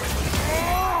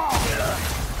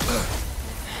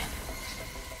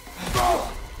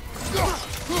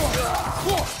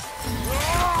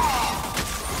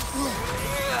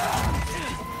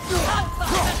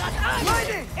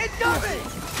 Lightning! It's coming!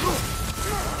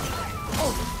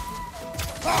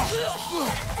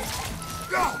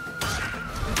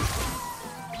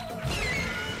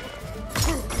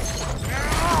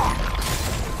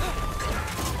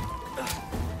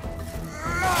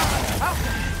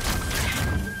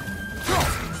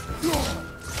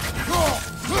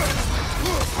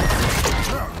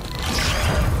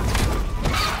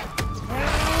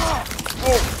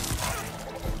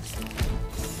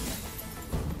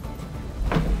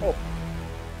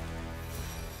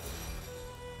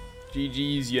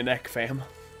 GG's your neck, fam.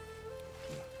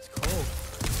 It's cold.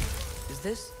 Is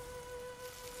this?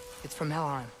 It's from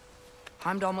Helheim.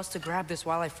 Heimdall must have grabbed this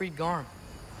while I freed Garm.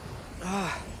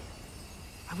 I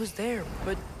was there,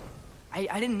 but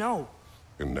I didn't know.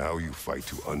 And now you fight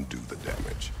to undo the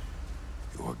damage.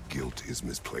 Your guilt is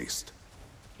misplaced.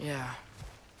 Yeah.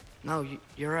 No,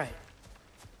 you're right.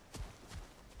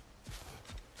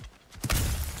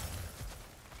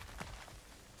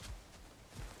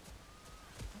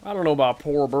 I don't know about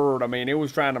poor bird. I mean, it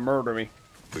was trying to murder me.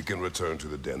 We can return to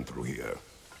the den through here.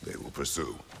 They will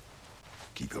pursue.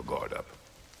 Keep your guard up.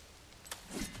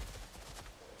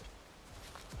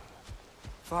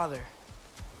 Father,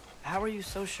 how are you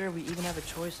so sure we even have a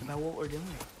choice about what we're doing?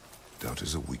 Doubt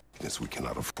is a weakness we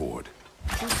cannot afford.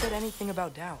 Who said anything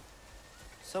about doubt?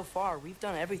 So far, we've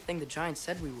done everything the Giants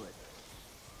said we would.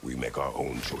 We make our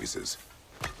own choices.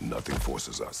 Nothing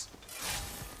forces us.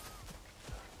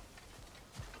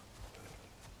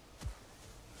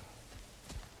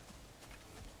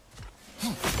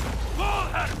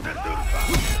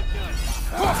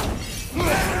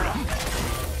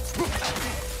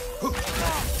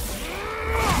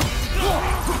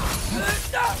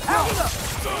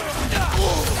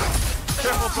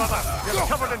 Careful, brother! You're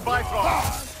covered in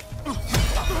bifrost!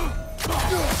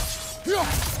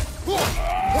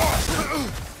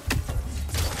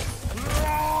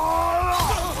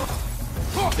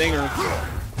 Dinger.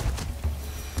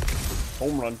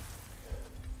 Home run.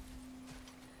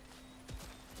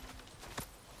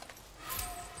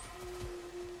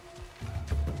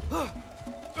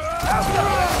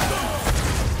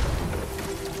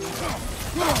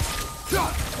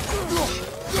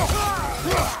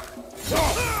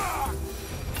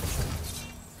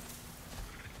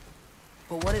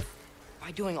 But what if,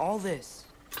 by doing all this,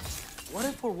 what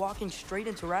if we're walking straight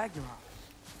into Ragnarok?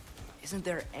 Isn't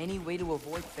there any way to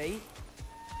avoid fate?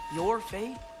 Your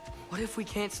fate? What if we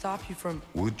can't stop you from...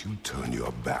 Would you turn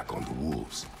your back on the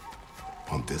wolves?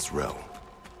 On this realm?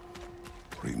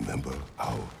 Remember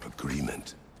our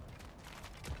agreement.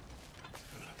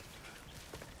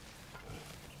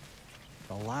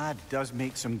 The lad does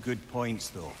make some good points,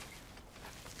 though.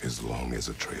 As long as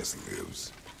Atreus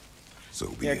lives, so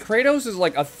be Yeah, it. Kratos is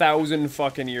like 1,000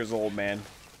 fucking years old, man.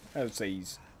 I would say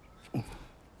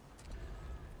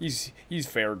he's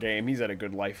fair game. He's had a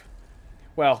good life.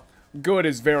 Well, good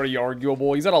is very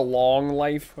arguable. He's had a long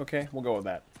life. Okay, we'll go with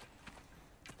that.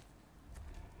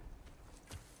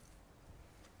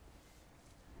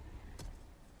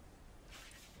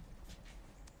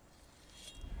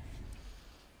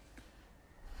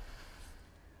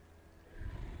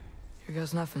 Here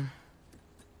goes nothing.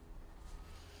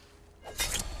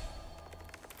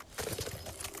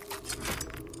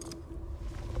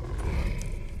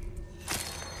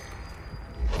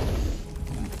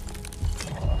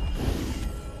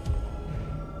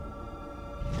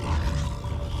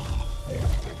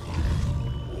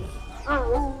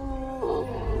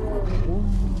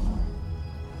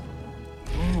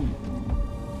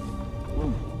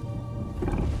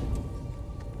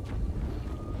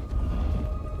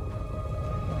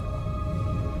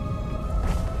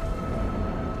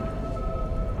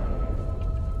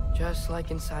 Just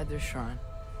like inside their shrine.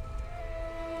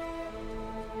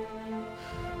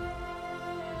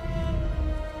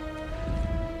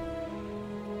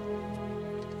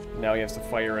 Now he has to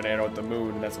fire an arrow at the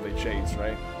moon, and that's what they chase,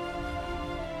 right?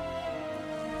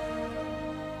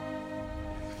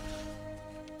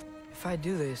 If I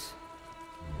do this,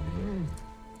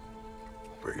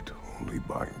 Fate only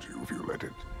binds you if you let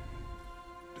it.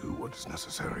 Do what is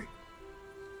necessary.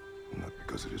 Not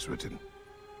because it is written.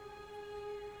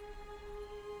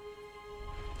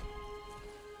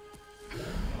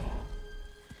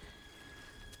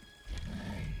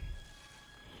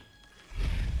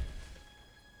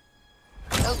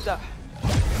 Elsa.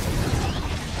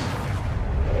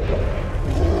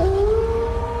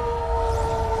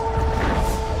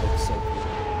 That looks so cool.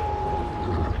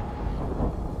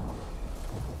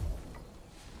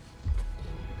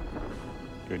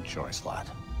 Good choice, lad.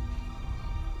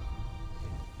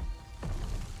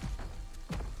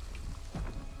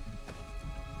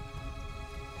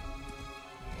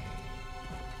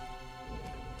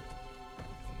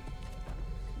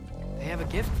 They have a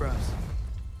gift for us.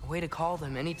 A way to call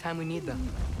them anytime we need them.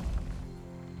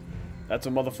 That's a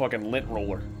motherfucking lint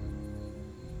roller.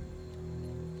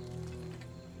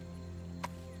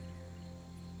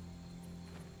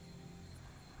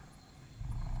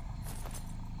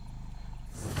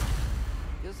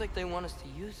 Feels like they want us to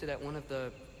use it at one of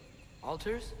the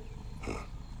altars.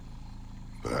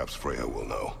 Perhaps Freya will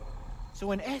know.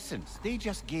 So in essence, they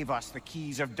just gave us the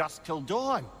keys of dusk till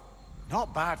dawn.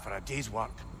 Not bad for a day's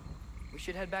work. We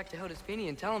should head back to Hildesfini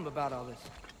and tell him about all this.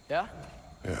 Yeah?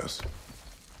 Yes.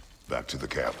 Back to the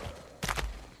camp.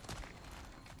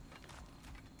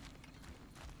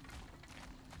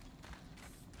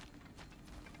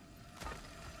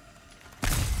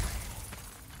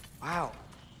 Wow.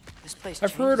 This place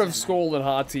I've heard changes of at night. Skull and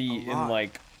Hati in, lot.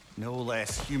 like, No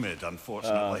less humid,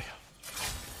 unfortunately.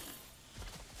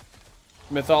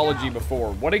 mythology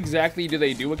before. What exactly do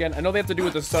they do again? I know they have to do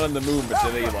with the sun and the moon, but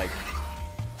do they, like...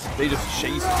 They just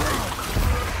chase it, right?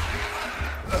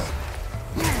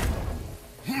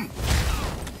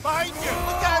 Behind you!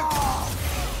 Look out!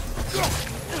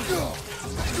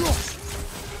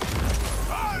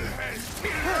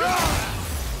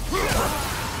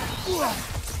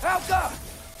 Helga!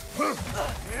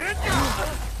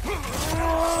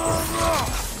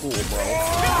 Cool, bro.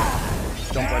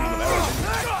 Jump right into that.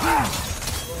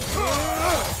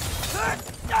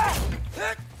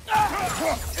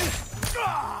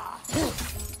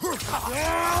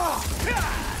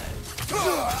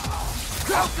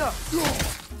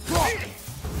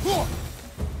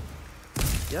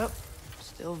 Yep.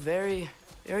 Still very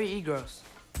egros.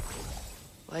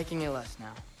 Liking it less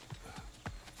now.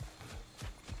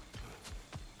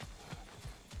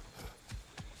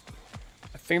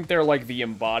 I think they're like the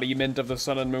embodiment of the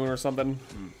sun and moon or something.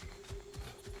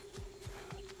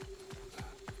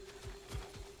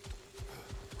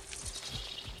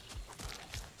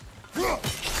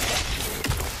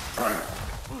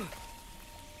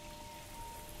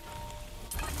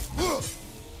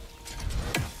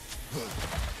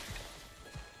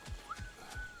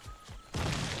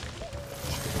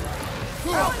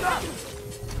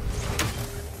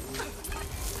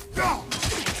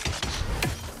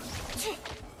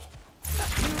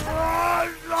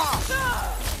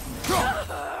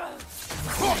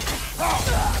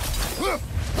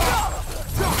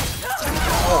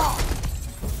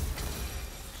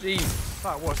 Jeez.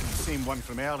 That wasn't the same one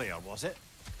from earlier, was it?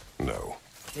 No.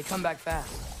 They come back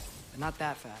fast, but not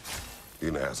that fast.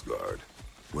 In Asgard,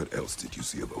 what else did you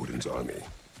see of Odin's army?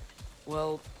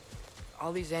 Well,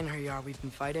 all these Einherjar we've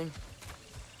been fighting,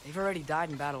 they've already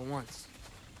died in battle once.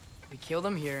 We kill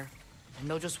them here, and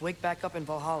they'll just wake back up in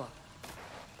Valhalla.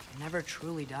 They never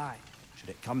truly die. Should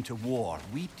it come to war,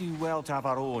 we do well to have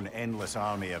our own endless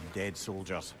army of dead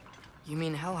soldiers. You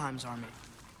mean Helheim's army,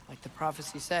 like the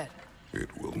prophecy said? It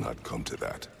will not come to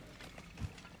that.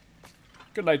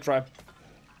 Good night, tribe.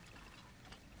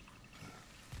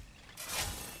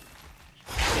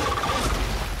 Two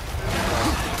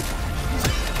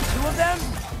of them?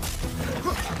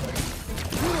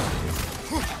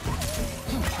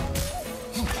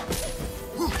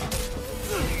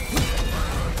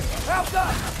 Helga!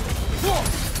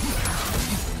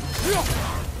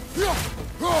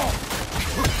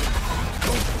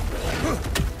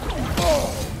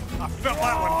 I felt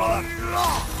that one,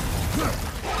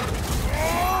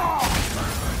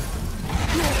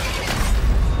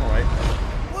 Alright.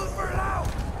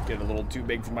 Getting a little too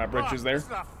big for my britches there. This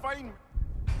is a fine...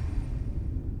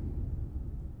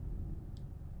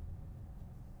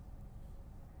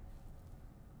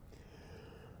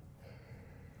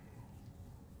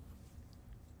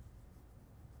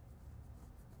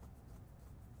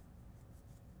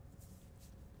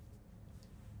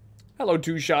 Hello,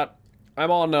 Two Shot. I'm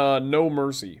on No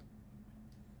Mercy.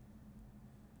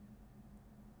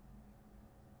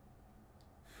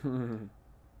 Kill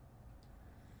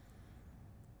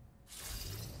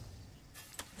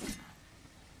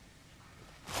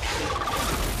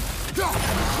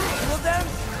them?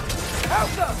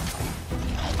 Help them!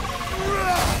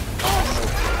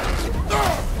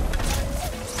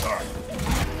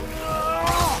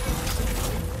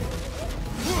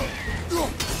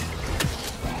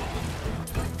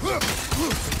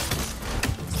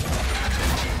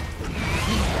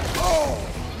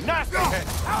 Nasty head!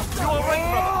 You all right,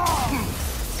 brother?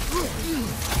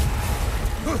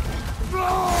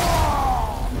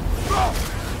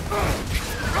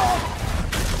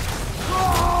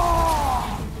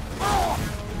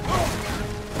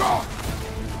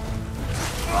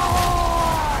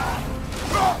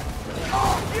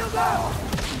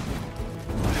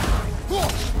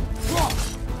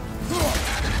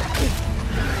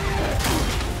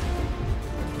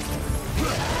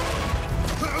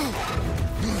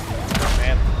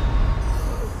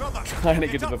 Trying to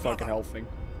get to the fucking health thing.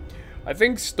 I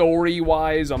think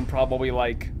story-wise, I'm probably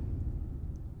like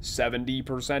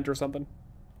 70% or something.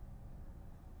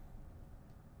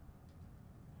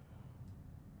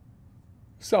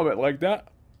 Something like that.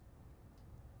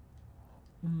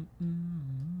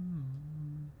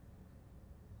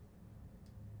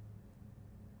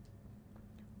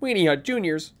 Weenie Hut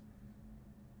Juniors.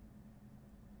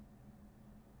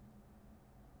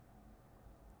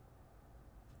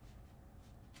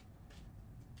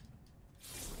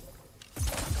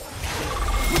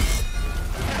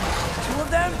 Two of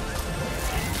them?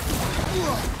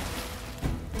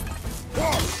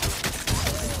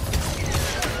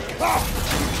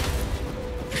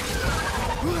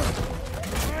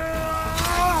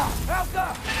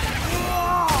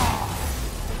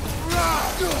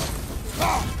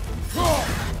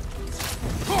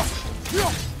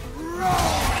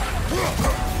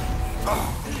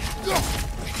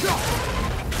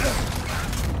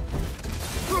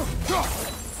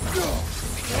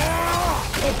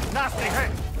 Nasty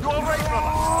head! You all right,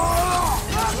 brother?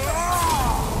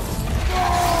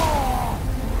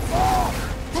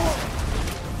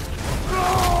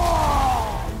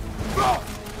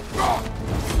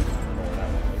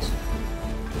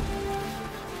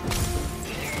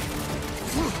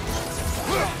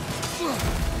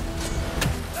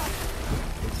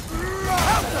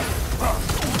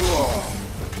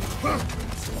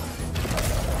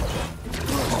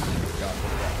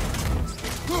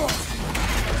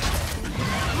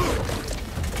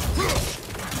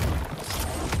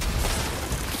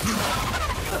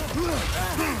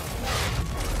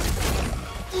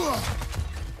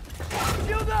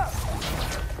 Shield up!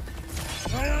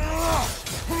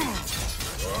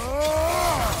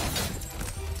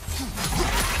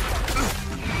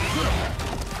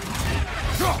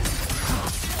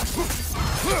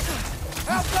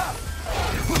 Help up!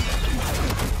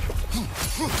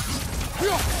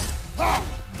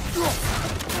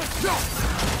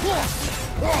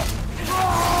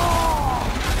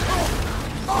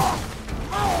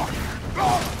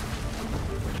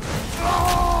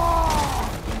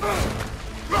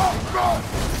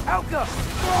 Elka!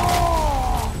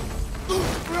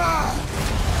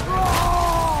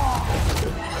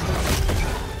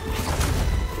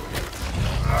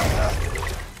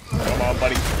 Come on,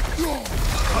 buddy.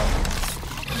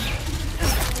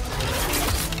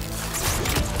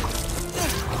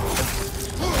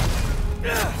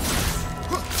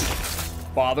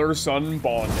 Father-son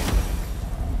bonding.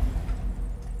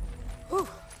 Whew.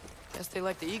 Guess they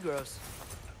like the Egros.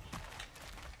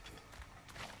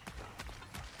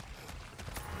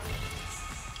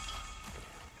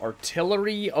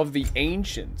 Artillery of the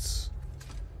Ancients.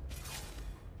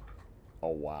 Oh,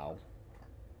 wow.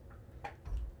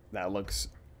 That looks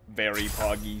very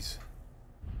poggies.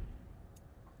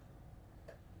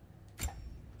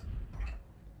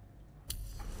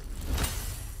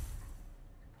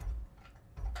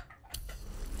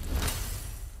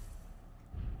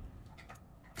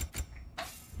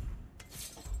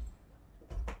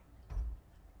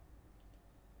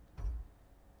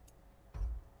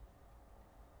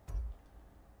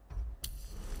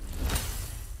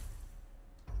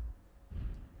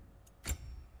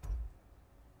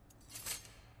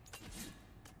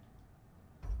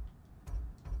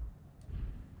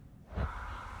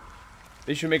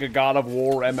 They should make a God of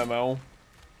War MMO.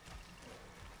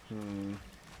 We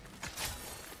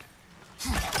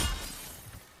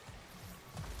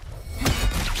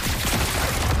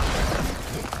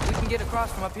can get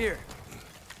across from up here.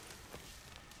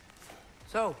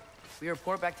 So, we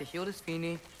report back to Hilda's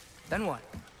Fini, then what?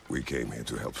 We came here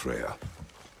to help Freya.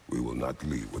 We will not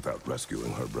leave without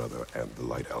rescuing her brother and the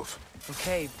Light Elf.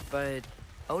 Okay, but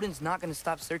Odin's not gonna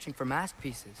stop searching for mask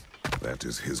pieces. That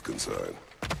is his concern,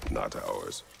 not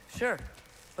ours. Sure,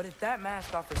 but if that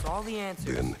mask offers all the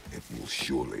answers... Then it will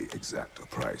surely exact a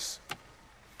price.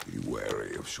 Be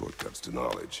wary of shortcuts to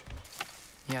knowledge.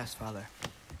 Yes, Father.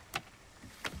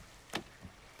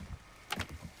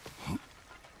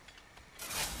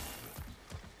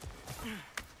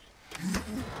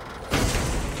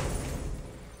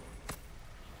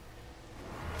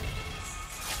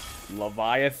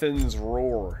 Leviathan's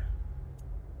Roar.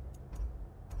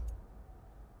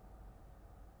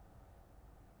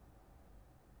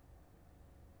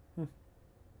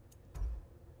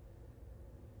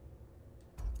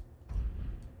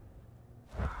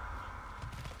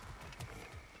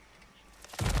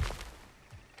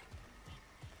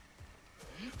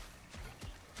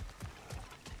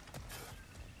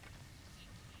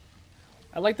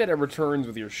 I like that it returns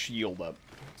with your shield up.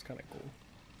 It's kind of cool.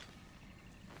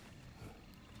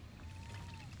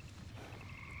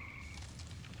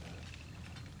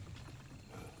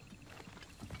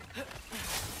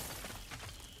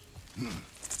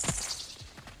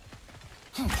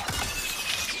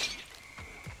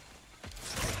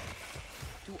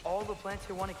 Do all the plants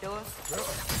here want to kill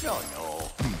us?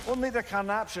 No. Only the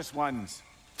carnivorous ones.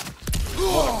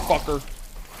 Motherfucker.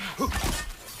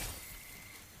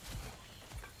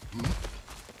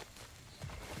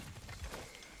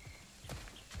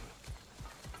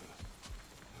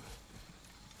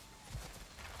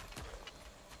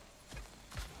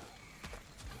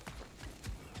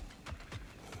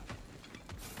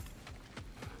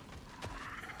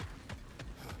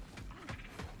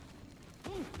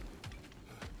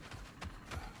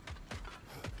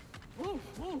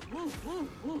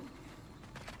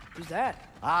 Who's that?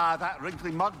 Ah, that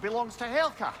wrinkly mug belongs to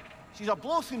Helka. She's a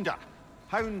blowthunder.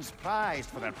 Hounds prized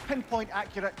for their pinpoint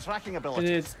accurate tracking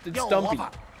ability. It's You'll Stumpy.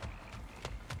 love her.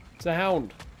 It's a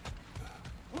hound.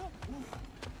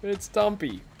 It's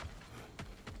Stumpy.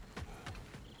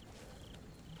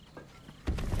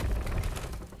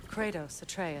 Kratos,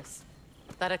 Atreus.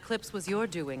 That eclipse was your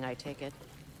doing, I take it.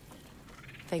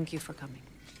 Thank you for coming.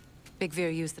 Big Veer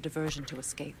used the diversion to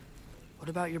escape. What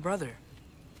about your brother?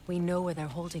 We know where they're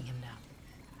holding him now.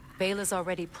 Bela's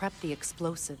already prepped the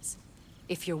explosives.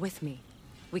 If you're with me,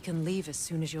 we can leave as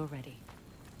soon as you're ready.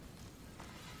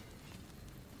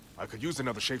 I could use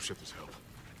another shapeshifter's help.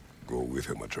 Go with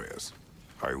him, Atreus.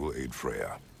 I will aid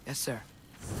Freya. Yes, sir.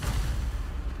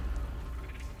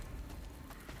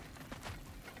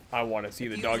 I want to see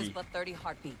the Fuse doggy. is but 30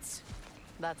 heartbeats.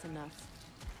 That's enough.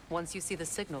 Once you see the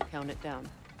signal, count it down.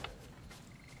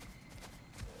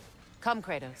 Come,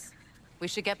 Kratos. We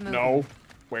should get moving. No.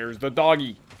 Where's the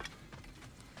doggy?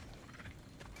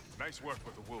 Nice work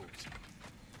with the wolves.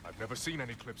 I've never seen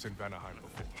any clips in Vanaheim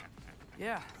before.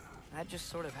 Yeah, that just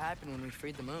sort of happened when we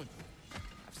freed the moon.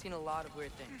 I've seen a lot of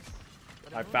weird things.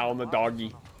 But I found the doggy.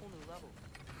 on a whole new level.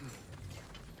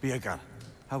 Björgar,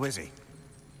 how is he?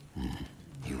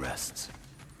 He rests.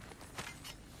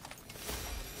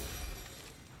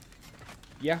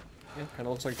 Yeah. Yeah, kind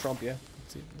of looks like Trump, yeah.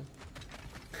 Let's see.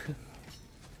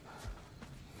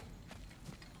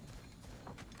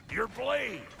 Your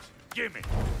blades! Gimme!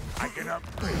 I can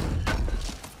upgrade.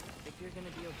 Think you're gonna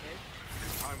be okay?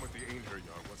 His time with the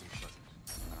Einherjar wasn't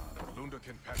pleasant. Lunda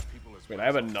can patch people as Wait, well I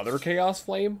have as another Chaos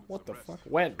Flame? What the fuck?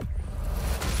 When?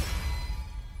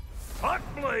 Hot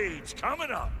blades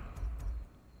coming up!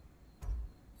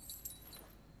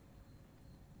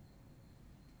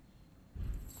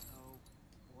 So,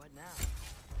 what now?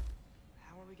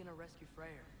 How are we gonna rescue Freyr?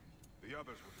 the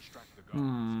others will distract the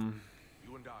guards.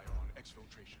 You and I are on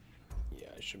exfiltration. Yeah,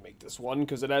 I should make this one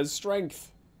because it has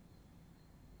strength.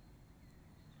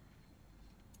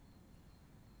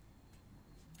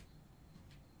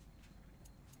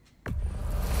 The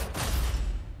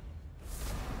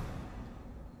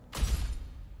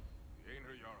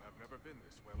Einherjar have never been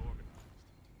this well organized.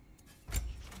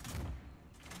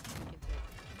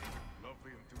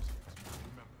 Lovely enthusiasm.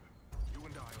 Remember, you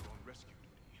and I are on rescue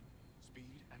duty.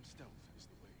 Speed and stealth is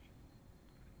the way.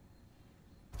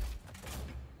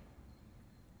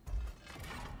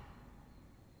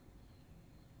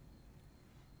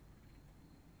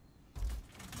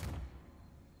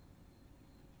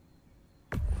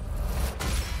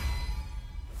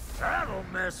 That'll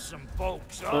mess some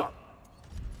folks up.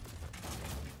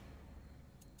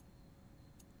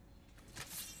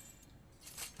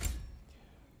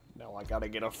 Now I gotta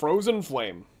get a frozen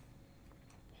flame.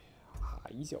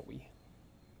 Easy.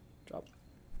 Drop.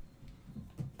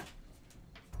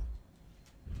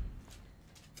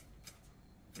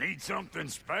 Need something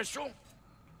special?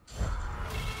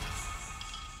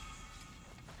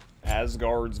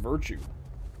 Asgard's virtue.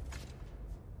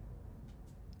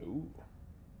 Ooh.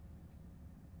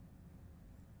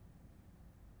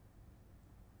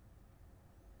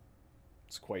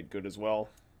 It's quite good as well.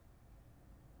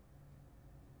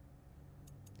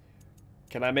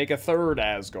 Can I make a third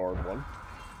Asgard one?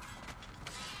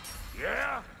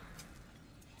 Yeah?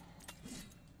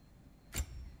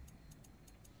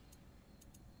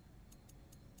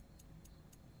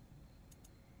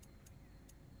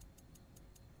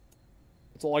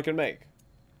 That's all I can make.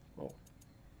 Oh.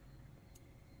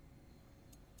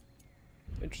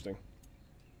 Interesting.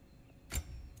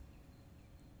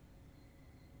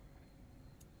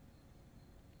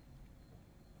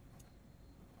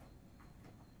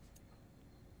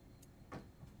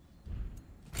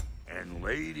 And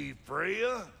Lady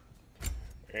Freya?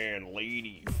 And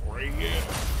Lady Freya.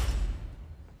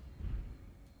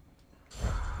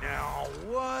 Now,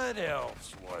 what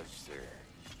else was there?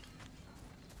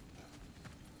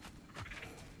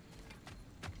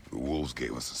 The wolves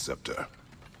gave us a scepter.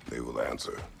 They will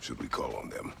answer, should we call on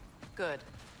them. Good.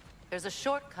 There's a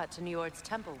shortcut to Njord's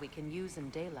temple we can use in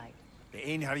daylight. The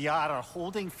Einherjar are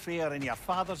holding Freyr in your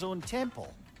father's own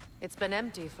temple. It's been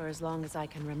empty for as long as I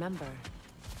can remember.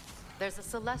 There's a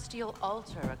celestial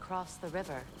altar across the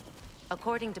river.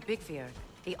 According to Bigvir,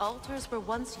 the altars were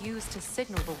once used to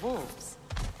signal the wolves.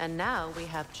 And now we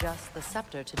have just the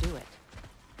scepter to do it.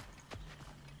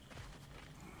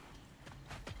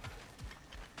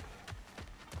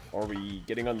 Are we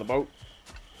getting on the boat?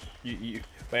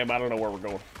 Ma'am, I don't know where we're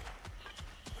going.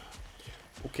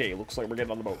 Okay, looks like we're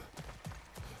getting on the boat.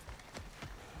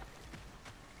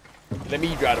 Let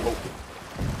me drive the boat.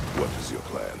 What is your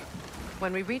plan?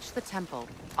 When we reach the temple,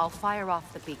 I'll fire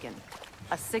off the beacon.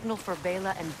 A signal for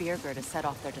Bela and Birgir to set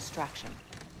off their distraction.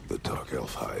 The Dark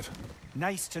Elf Hive.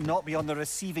 Nice to not be on the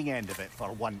receiving end of it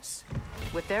for once.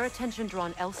 With their attention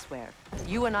drawn elsewhere,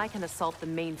 you and I can assault the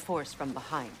main force from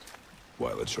behind.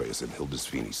 While Atreus and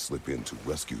Hildisvini slip in to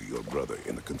rescue your brother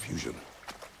in the confusion.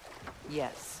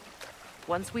 Yes.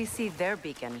 Once we see their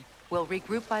beacon, we'll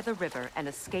regroup by the river and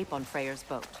escape on Freyr's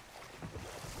boat.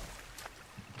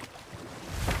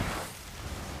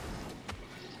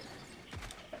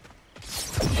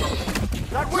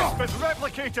 That wisp is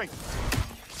replicating!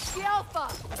 The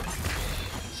Alpha!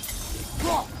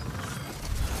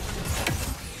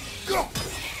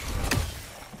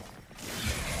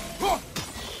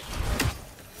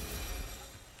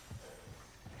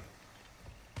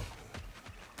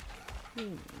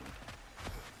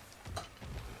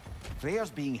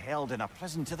 Freyr's being held in a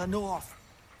prison to the north.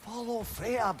 Follow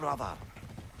Freya, brother.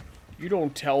 You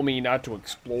don't tell me not to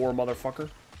explore, motherfucker.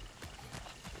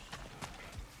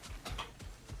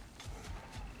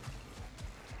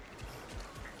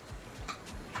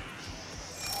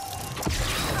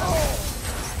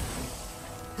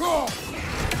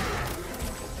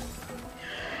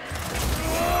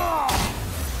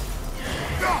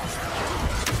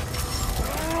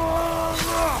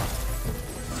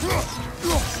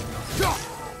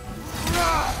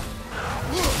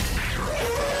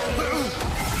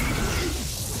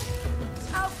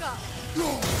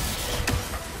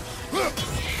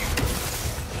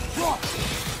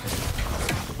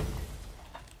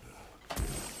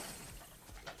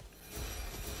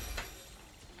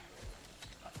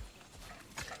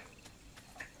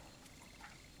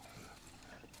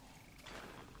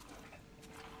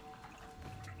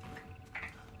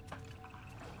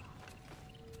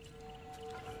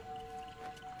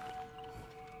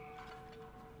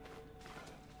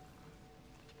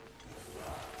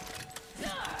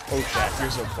 Oh, chat, you're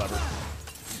so clever.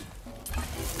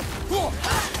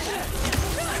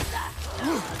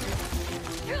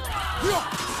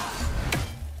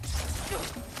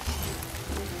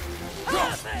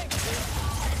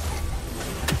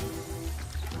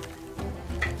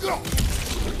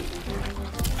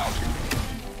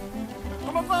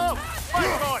 From above!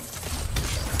 Fire on!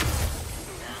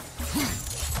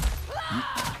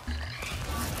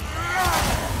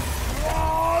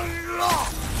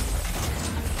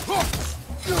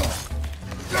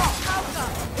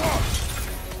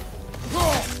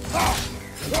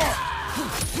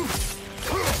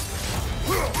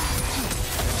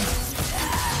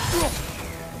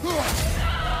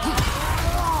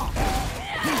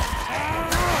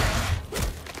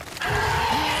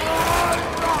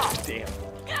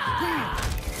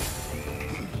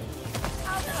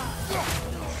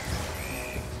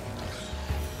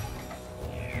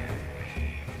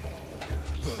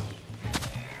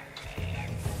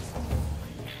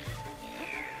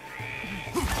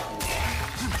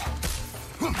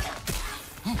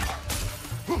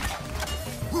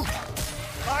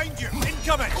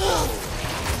 Incoming!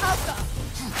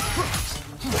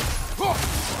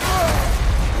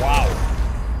 Wow.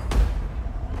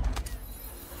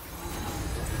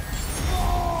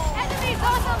 Enemies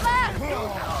on the left!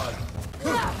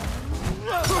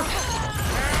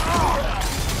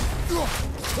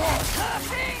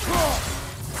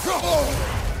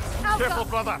 Careful,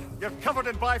 brother. You're covered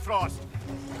in Bifrost.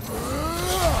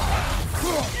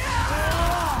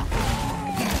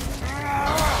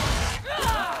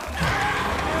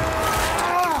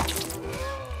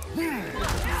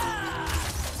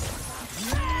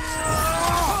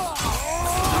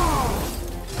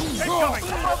 Incoming!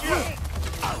 Above you!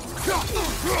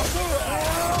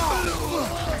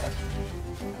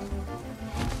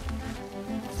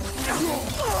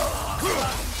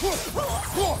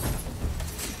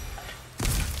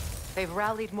 They've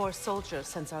rallied more soldiers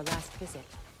since our last visit.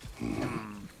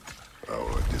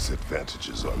 Our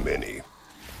disadvantages are many.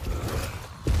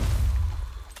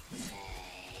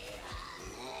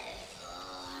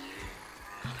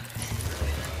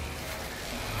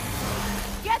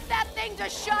 Get that thing to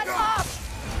shut up!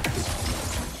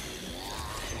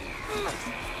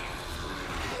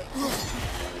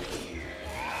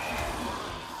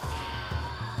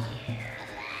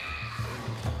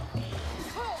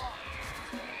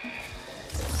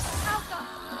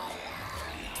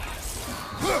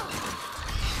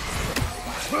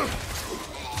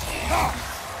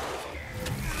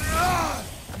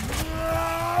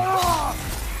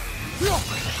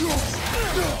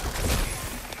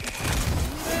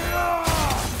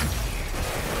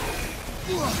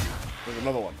 There's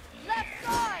another one. Left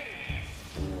side!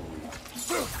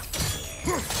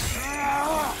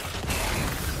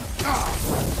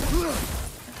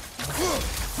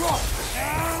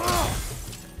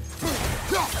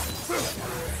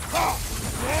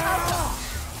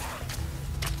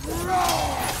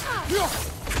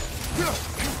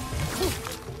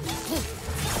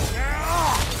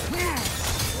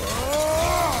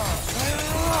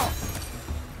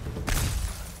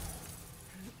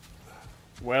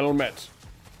 Well met.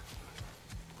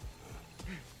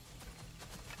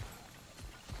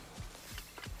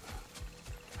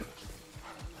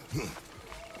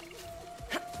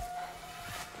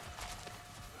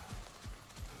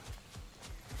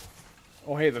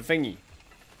 Oh, hey, the thingy.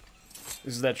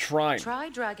 This is that shrine. Try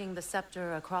dragging the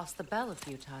scepter across the bell a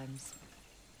few times.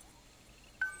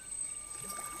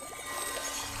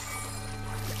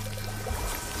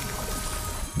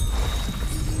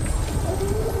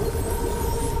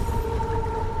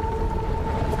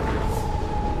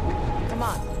 Come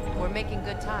on, we're making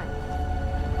good time.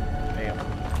 Damn.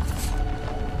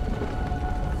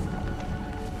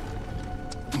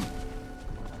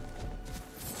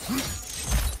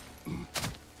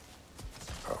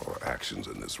 Our actions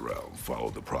in this realm follow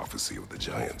the prophecy of the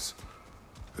giants.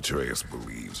 Atreus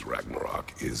believes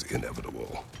Ragnarok is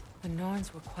inevitable. The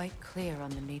Norns were quite clear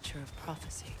on the nature of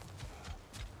prophecy.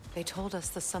 They told us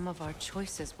the sum of our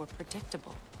choices were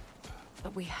predictable.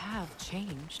 But we have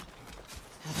changed,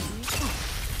 haven't we?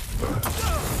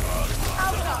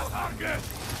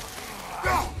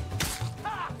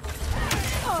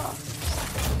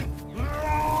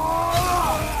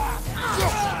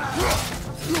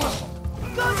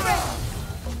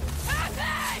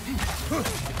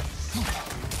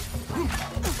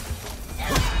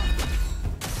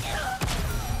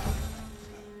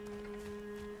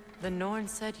 The Norn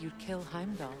said you'd kill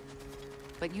Heimdall,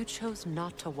 but you chose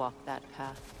not to walk that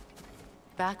path.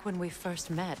 Back when we first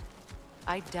met,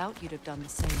 I doubt you'd have done the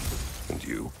same. And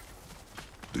you?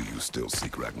 Do you still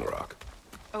seek Ragnarok?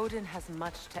 Odin has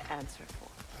much to answer for.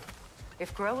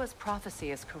 If Groa's prophecy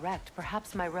is correct,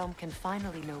 perhaps my realm can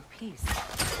finally know peace.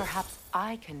 Perhaps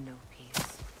I can know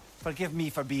peace. Forgive me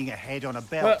for being a head on a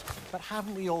belt, but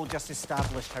haven't we all just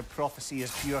established how prophecy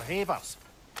is pure havers?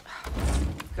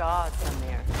 God,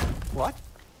 Samir. What?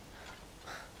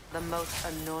 The most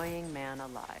annoying man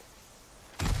alive.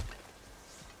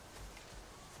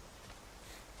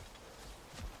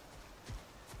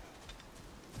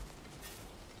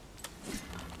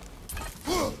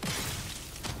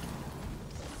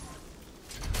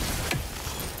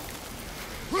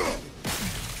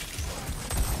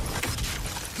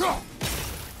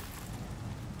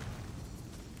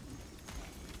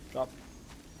 Stop.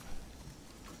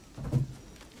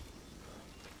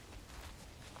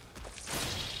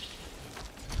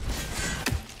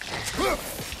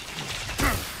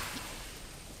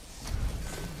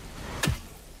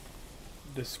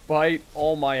 Despite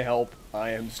all my help, I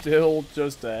am still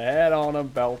just a head on a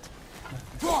belt.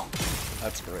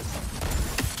 That's great.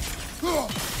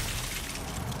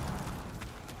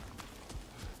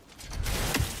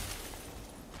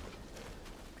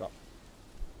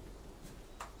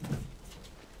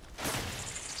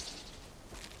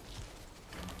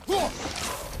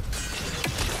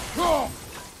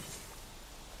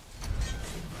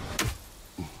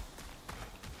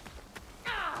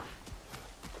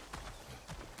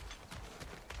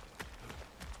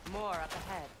 More up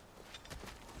ahead.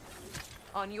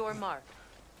 On your mark.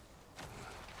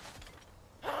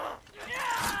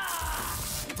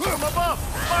 From above!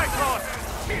 My cross!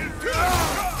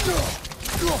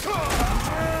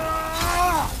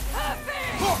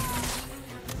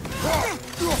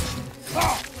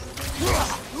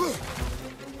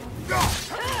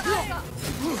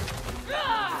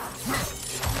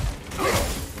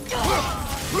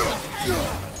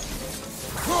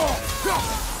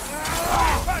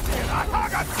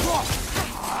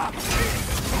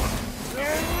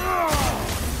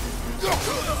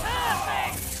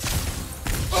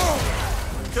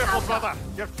 Careful, brother!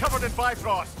 You're covered in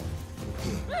Bifrost!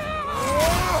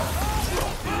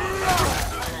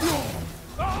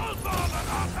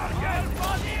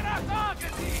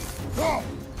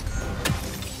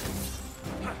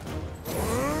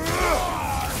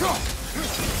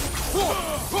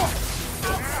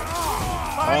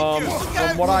 From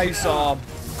what I saw,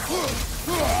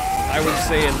 I would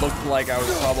say it looked like I was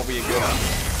probably a good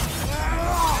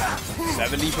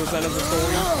 70% of the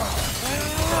story.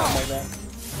 Something like that.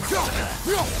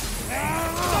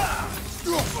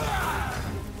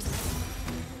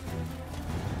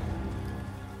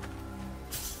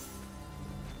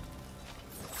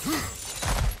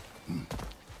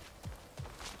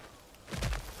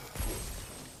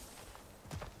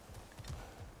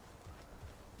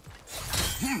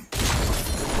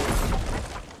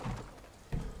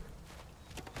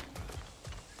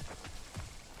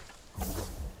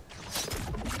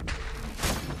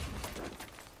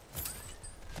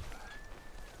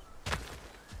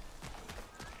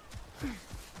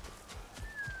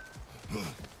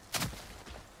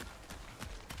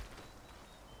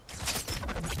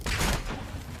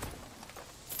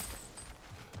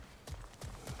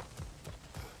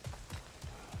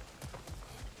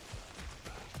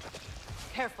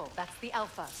 Careful, that's the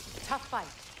Alpha. Tough fight.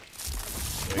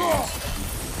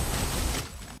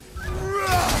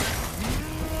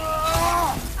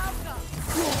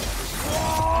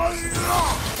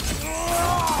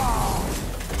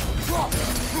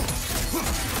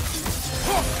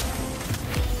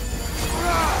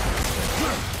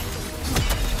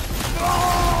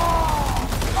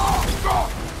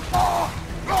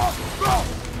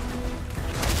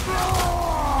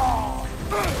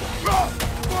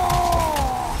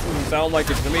 Sound like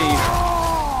it to me.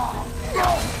 Not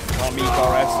me,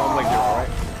 RS. Sounds like you're alright.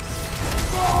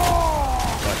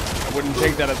 But I wouldn't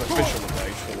take that as official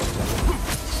advice for what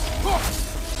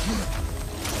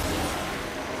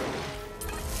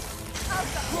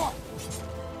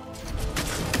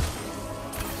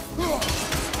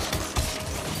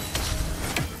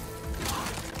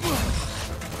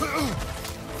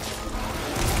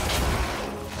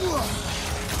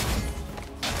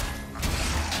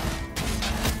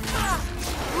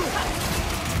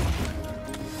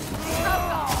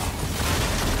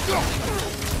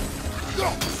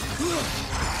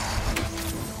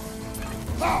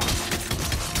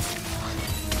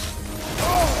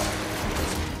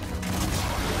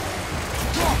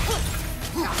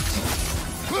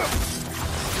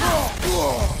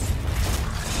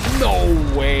No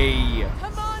way!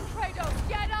 Come on, Kratos,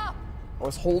 get up! I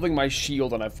was holding my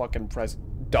shield and I fucking pressed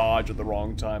dodge at the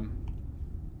wrong time.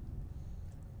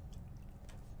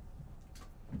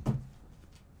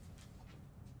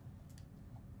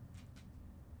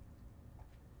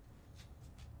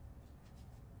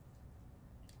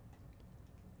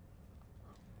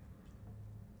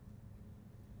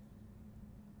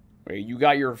 Wait, you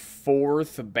got your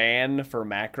 4th ban for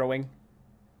macroing?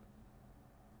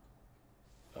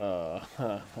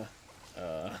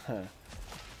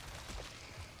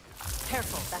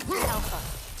 Careful, that's the Alpha.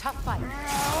 Tough fight.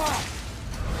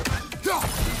 The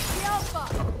Alpha!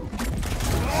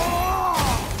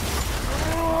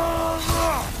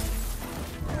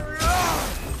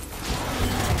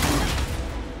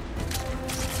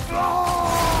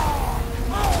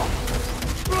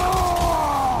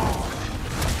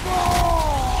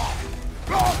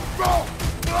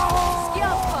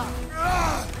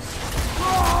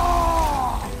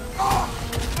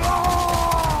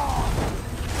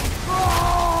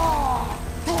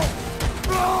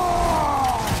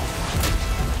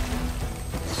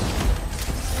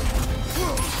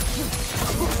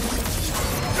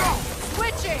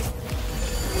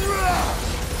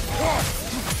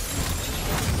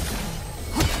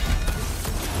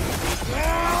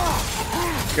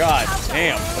 God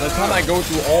damn. By the time I go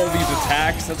through all these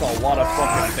attacks, that's a lot of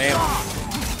fucking damage.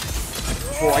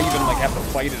 Before I even, like, have to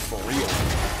fight it for real.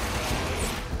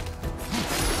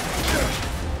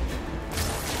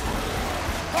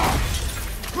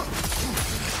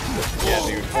 Yeah,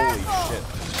 dude, holy shit.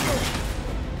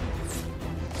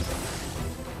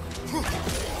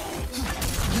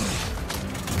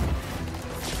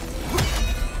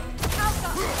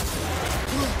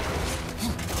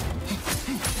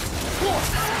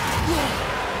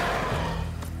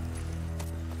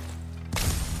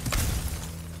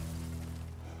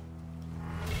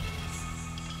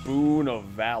 Boon of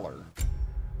Valor.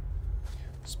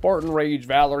 Spartan Rage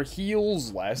Valor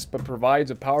heals less, but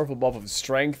provides a powerful buff of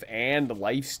strength and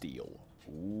lifesteal.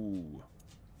 Ooh.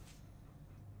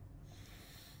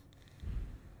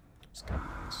 It's kind of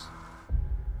nice.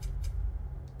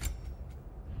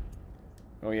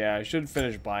 Oh yeah, I should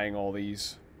finish buying all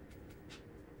these.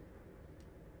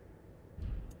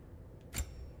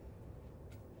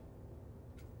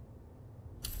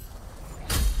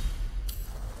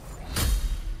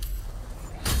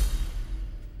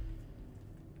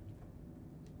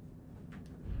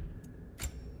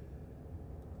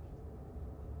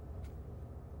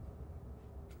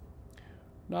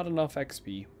 Not enough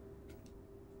XP.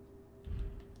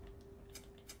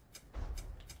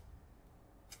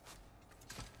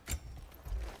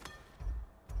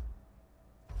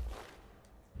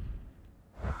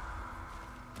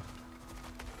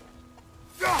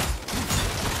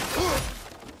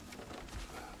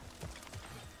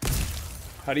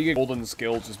 How do you get golden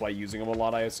skills? Just by using them a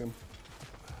lot, I assume?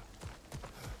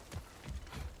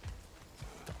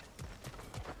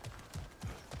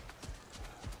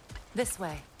 This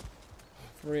way.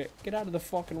 Get out of the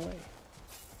fucking way.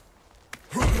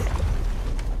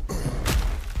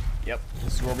 Yep,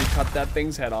 this is where we cut that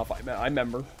thing's head off. I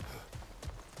remember.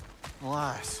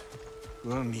 Alas,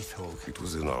 we're Neathhog. It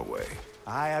was in our way.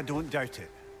 Aye, I don't doubt it.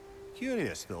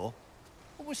 Curious, though.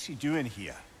 What was she doing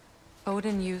here?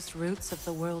 Odin used roots of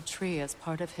the World Tree as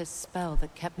part of his spell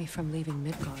that kept me from leaving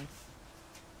Midgard.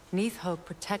 Neathhog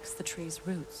protects the tree's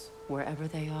roots, wherever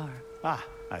they are. Ah,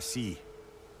 I see.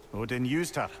 Odin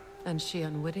used her. And she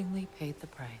unwittingly paid the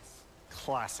price.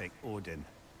 Classic Odin.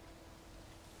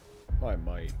 I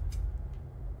might.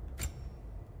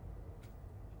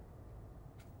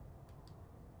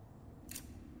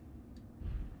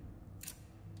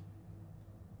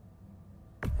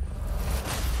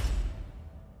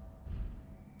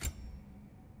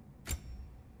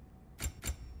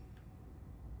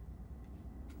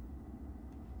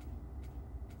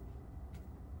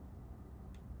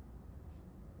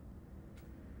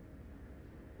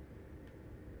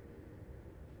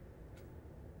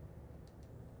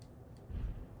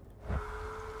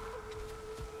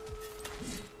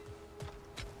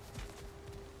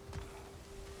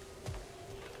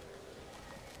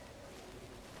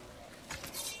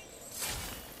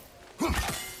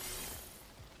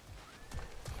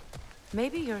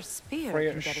 Maybe your spear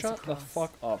Freya, can get us shut the across.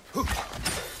 fuck up.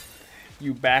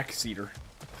 You backseater.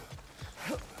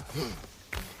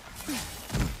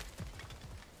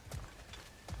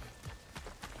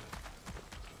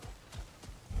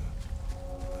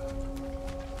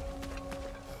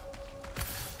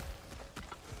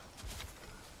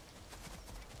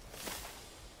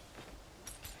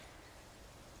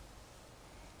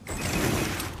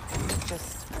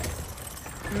 Just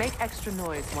make extra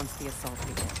noise once the assault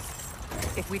begins.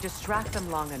 If we distract them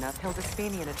long enough,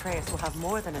 Hildisfini and Atreus will have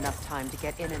more than enough time to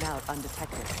get in and out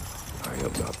undetected. I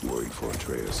am not worried for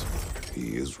Atreus.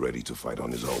 He is ready to fight on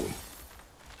his own.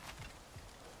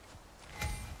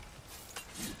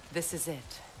 This is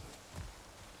it.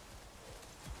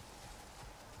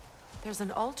 There's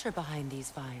an altar behind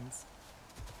these vines.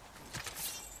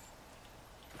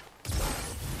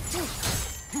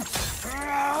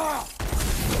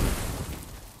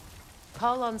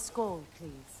 Call on Skoll,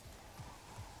 please.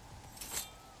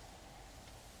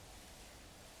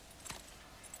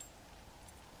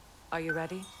 Are you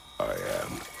ready? I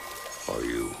am. Are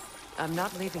you? I'm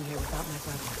not leaving here without my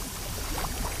brother.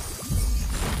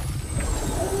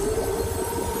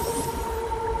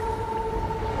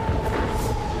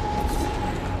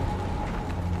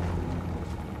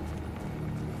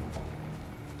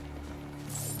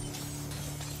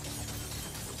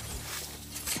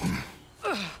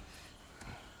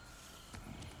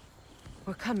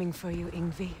 We're coming for you,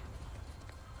 Yngvi.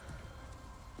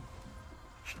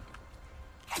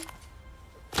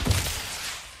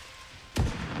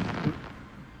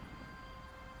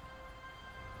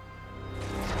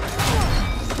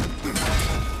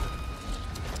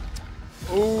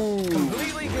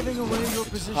 Completely giving away your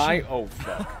position. Hi. Oh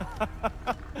fuck.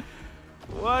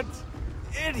 What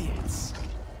idiots!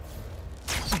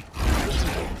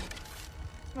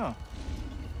 Oh.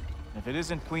 If it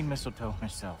isn't Queen Mistletoe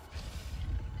herself.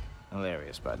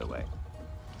 Hilarious, by the way.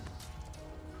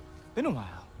 Been a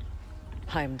while.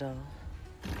 Heimdall.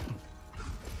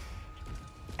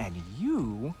 And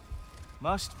you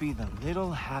must be the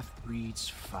little half-breed's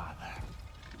father.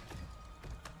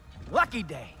 Lucky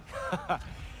day!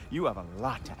 You have a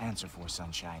lot to answer for,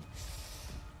 Sunshine.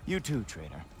 You too,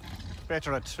 traitor.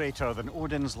 Better a traitor than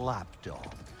Odin's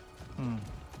lapdog. The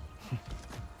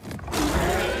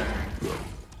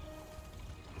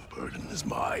burden is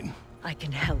mine. I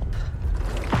can help.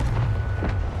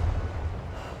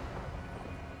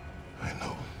 I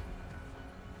know.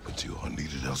 But you are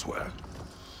needed elsewhere.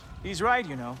 He's right,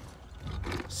 you know.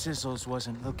 Sizzles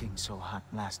wasn't looking so hot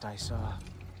last I saw.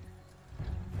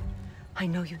 I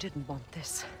know you didn't want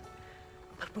this,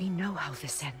 but we know how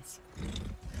this ends.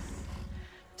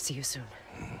 See you soon.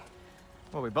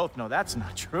 Well, we both know that's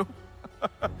not true.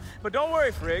 But don't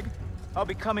worry, Frigg. I'll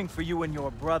be coming for you and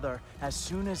your brother as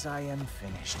soon as I am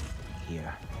finished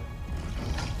here.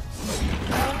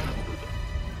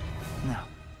 Now,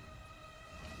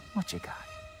 what you got?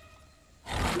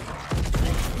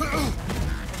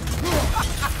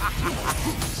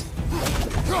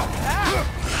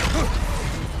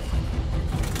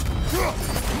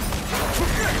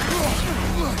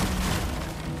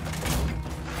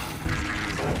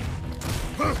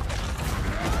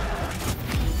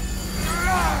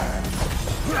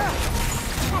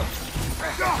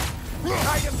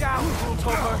 Tie him down,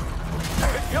 Tober.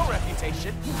 With your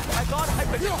reputation, I thought I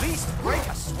would at least break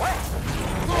a sweat.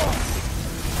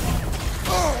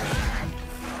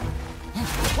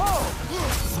 Whoa!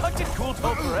 What did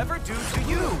Tober ever do to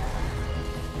you?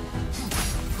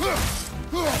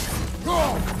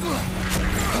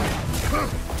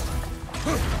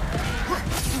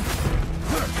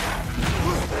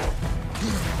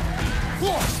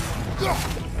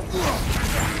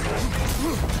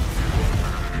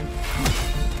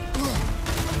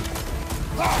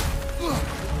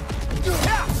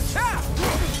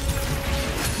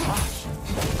 Gosh,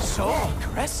 so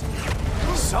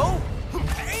aggressive, so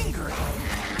angry.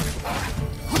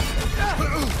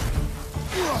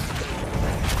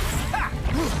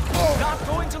 Not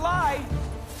going to lie,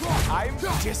 I'm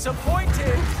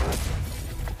disappointed.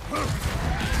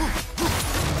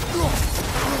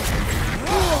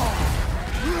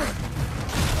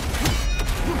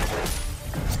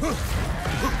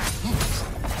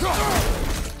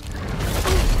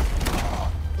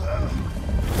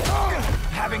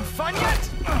 Having fun yet?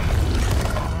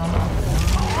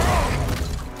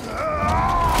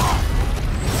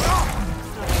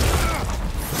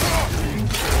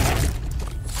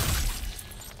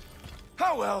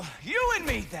 Oh well, you and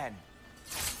me then.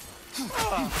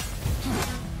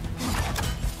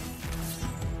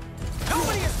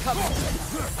 Nobody is coming.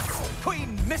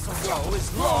 Queen Mistletoe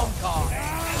is long gone.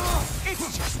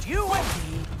 It's just you and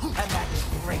me and that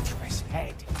traitorous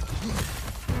head.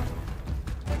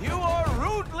 You are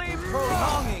rudely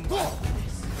prolonging all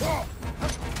this.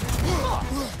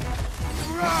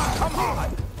 Come on!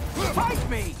 Fight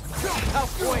me!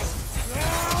 Outwing!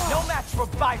 No match for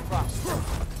Bifrost!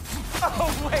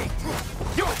 Oh, wait!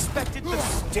 You expected the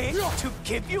stick to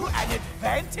give you an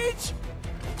advantage?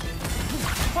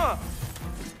 Huh.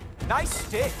 Nice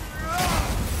stick.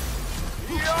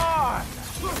 Yarn!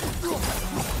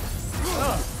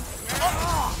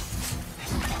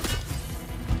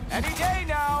 Any day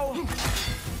now!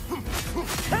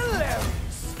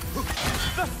 Hilarious!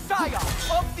 The scion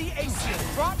of the Aesir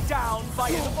brought down by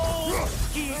an old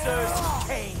geezer's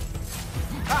cave.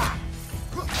 Ha!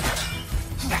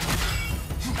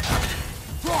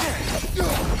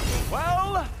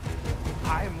 Well,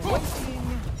 I'm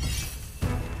waiting.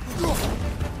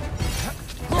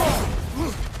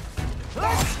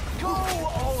 Let's go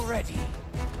already.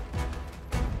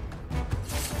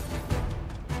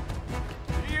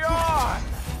 Yawn!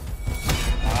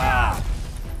 Ah!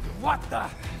 What the?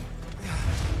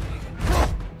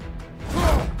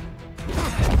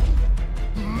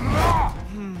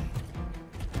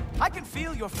 I can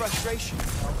feel your frustration.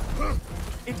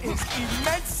 It is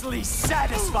immensely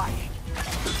satisfying.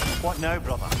 What now,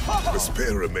 brother? The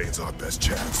spear remains our best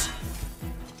chance.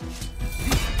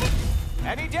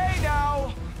 Any day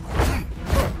now.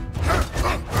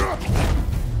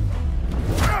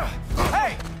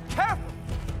 Hey, careful!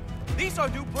 These are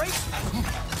new bracelets.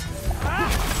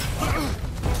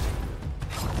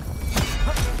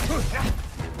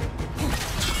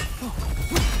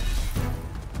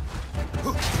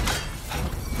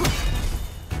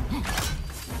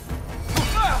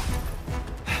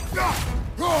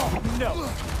 No.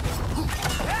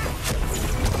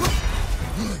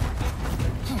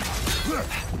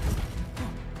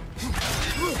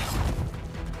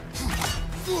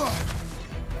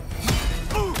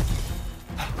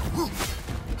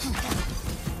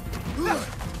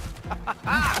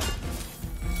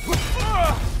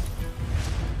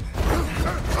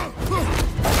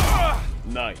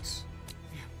 Nice.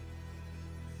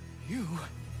 You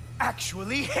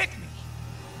actually hit me.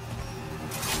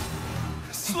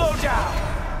 Slow down.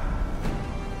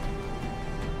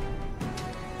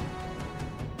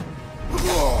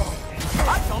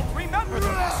 I don't remember the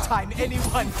last time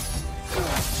anyone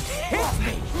hit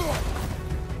me.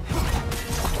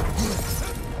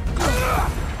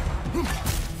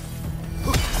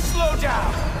 Slow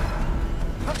down.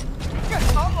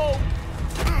 Uh-oh.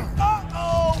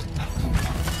 Uh-oh.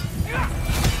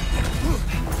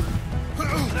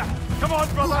 Come on,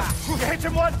 brother! You hit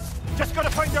him once! Just gotta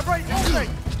find the right opening!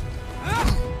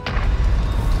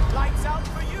 Lights out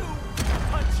for you,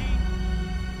 Punchy!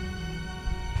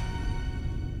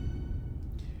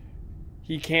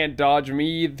 He can't dodge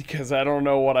me because I don't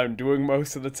know what I'm doing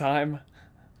most of the time.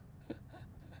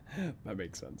 That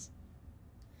makes sense.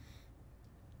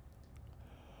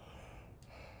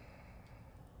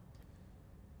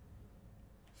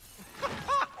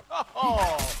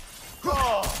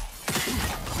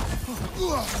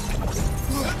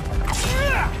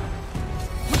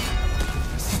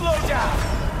 Slow down!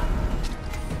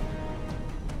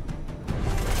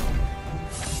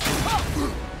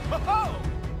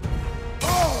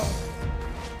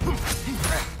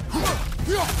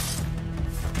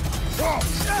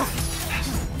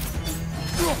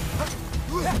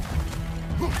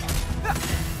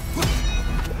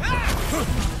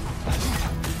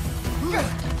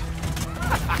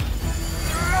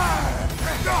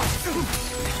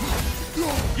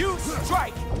 You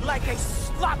strike like a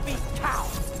sloppy cow!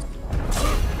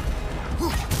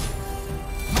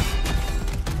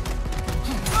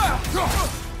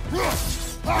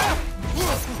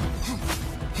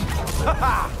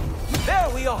 There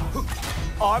we are!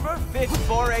 Armor fit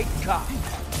for a cop.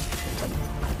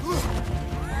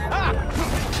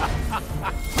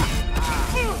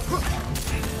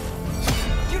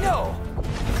 You know,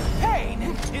 pain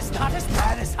is not as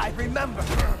bad as I remember.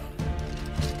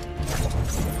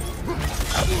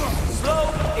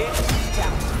 Slow it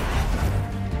down.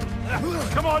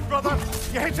 Come on, brother!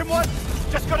 You hit him once!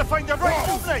 Just gotta find the right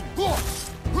opening!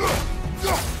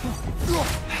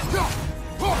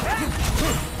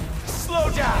 Slow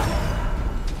down.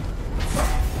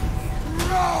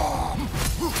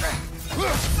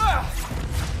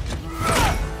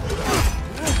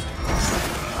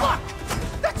 Look!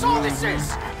 That's all this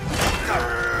is!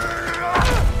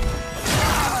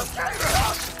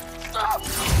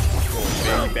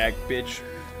 Baby back, bitch.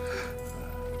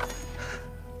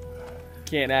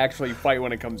 Can't actually fight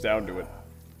when it comes down to it.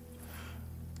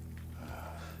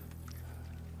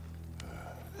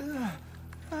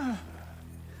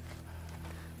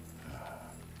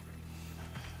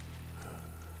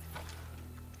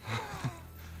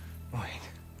 Wait.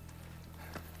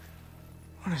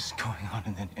 What is going on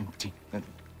in that empty little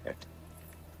head?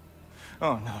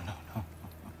 Oh, no.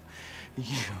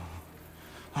 You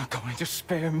are going to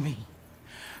spare me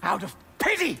out of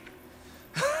pity!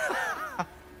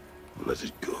 Let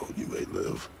it go, you may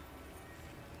live.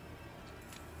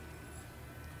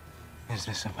 Is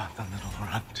this about the little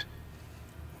runt?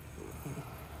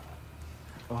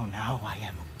 Oh, now I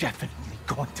am definitely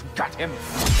going to gut him.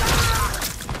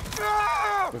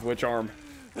 With which arm?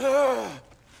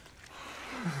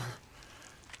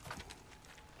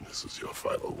 This is your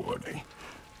final warning.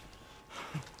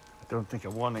 I don't think a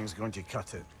warning's going to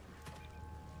cut it.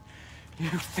 You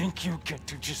think you get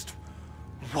to just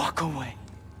walk away?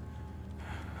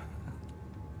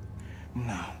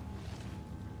 No.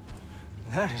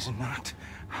 That is not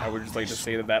I would just like to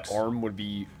say that that arm would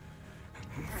be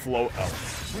I was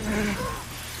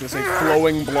gonna say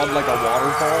flowing blood like a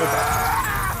waterfall.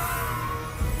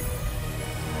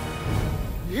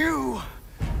 You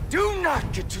do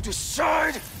not get to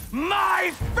decide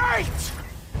my fate!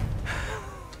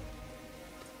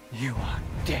 You are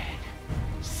dead,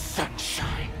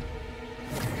 sunshine.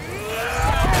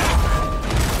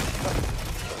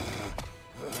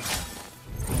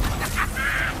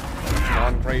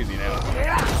 Gone crazy now.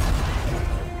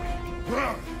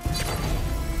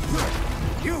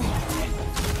 You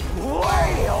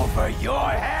way over your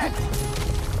head!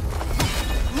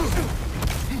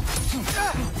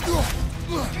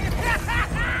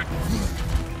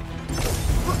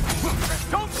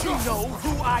 Don't you know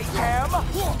who I am?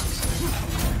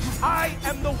 I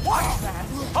am the Watchman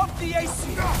of the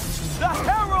Aesir, the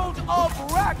Herald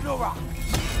of Ragnarok!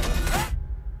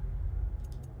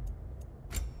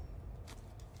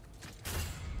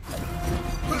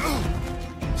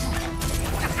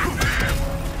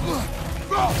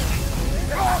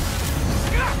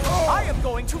 I am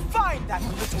going to find that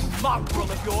little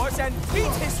mongrel of yours and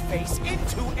beat his face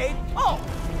into a pulp!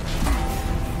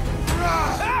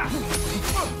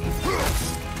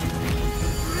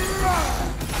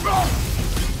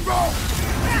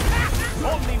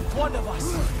 one of us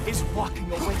is walking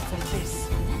away from this.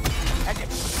 And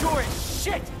it sure as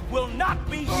shit will not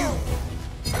be you!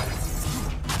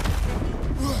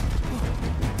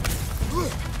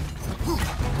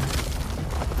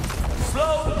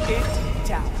 Slow it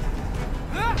down.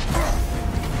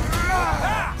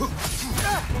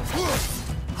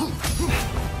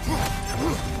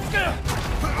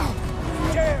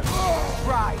 Dare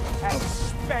try and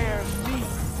spare me.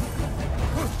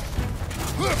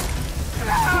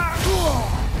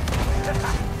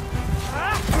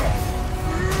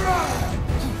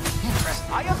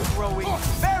 I am growing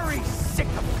very sick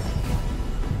of it.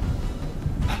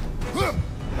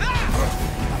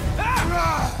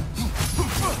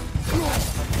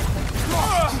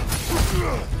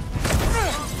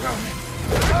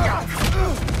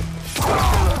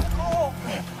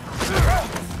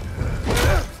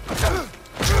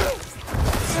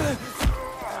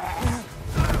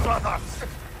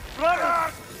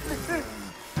 Brother!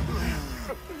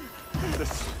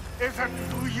 This isn't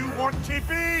who you want to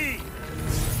be!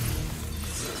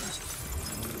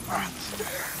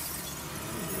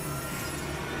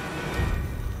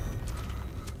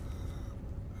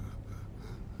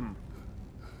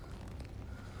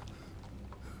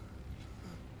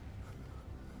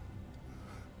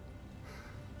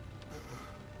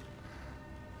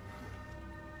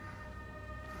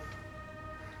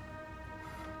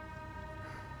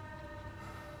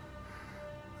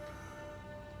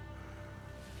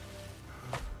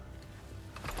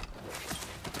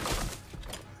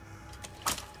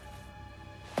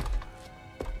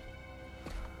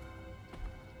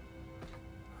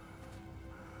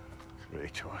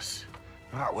 Kratos,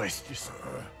 that was just...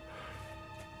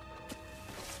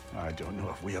 I don't know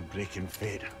if we are breaking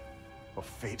fate, or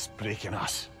fate's breaking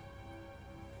us.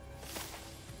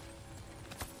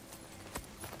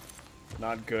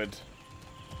 Not good.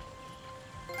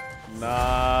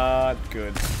 Not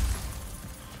good.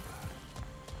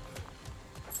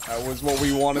 That was what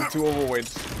we wanted to avoid.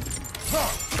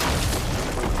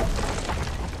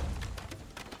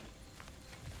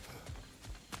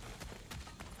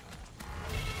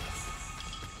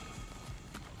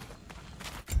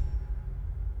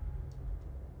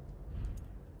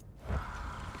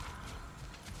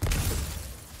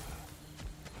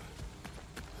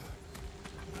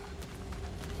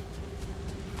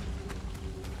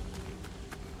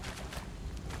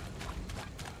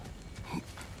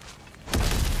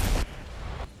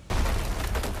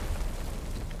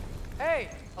 Hey,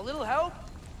 a little help?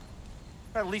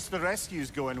 At least the rescue's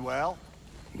going well.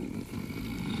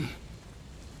 Yeah,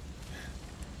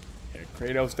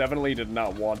 Kratos definitely did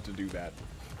not want to do that.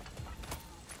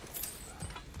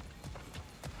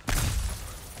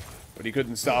 But he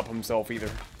couldn't stop himself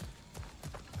either.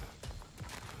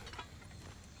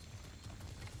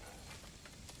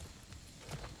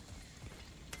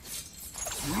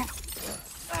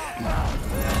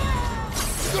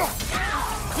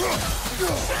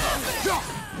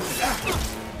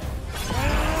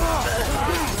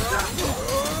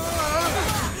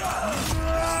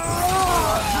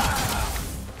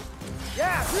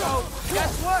 Yeah, so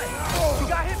guess what? We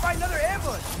got hit by another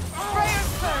ambush. Prayers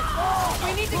first!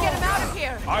 We need to get him out of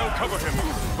here! I'll cover him,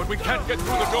 but we can't get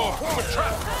through the door. We're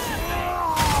trapped.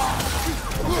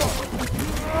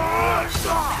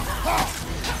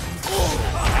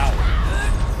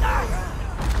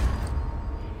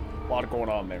 A lot going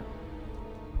on there.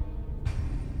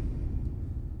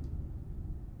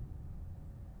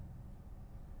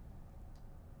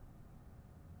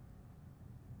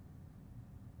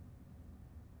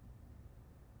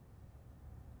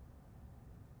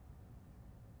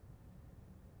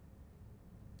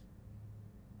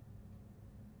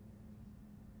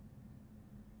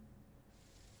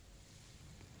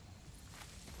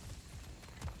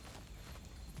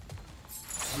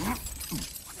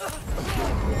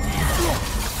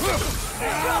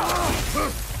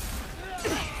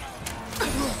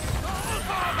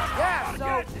 Yeah,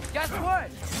 so guess what?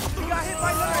 We got hit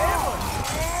by another ambush.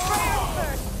 Prayers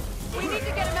first! We need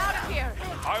to get him out of here!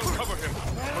 I'll cover him,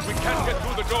 but we can't get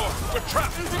through the door. We're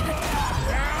trapped.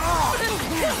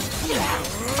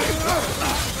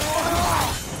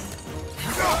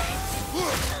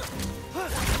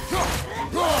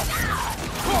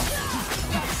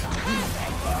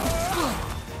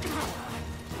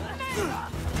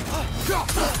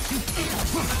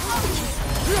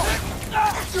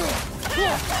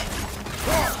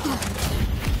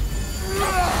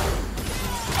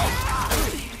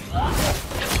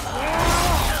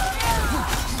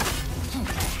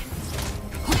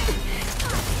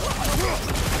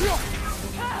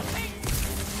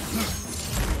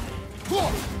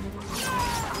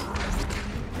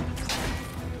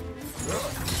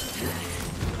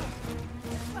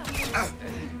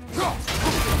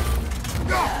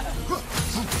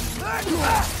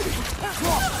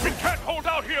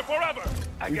 forever.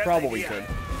 We probably could.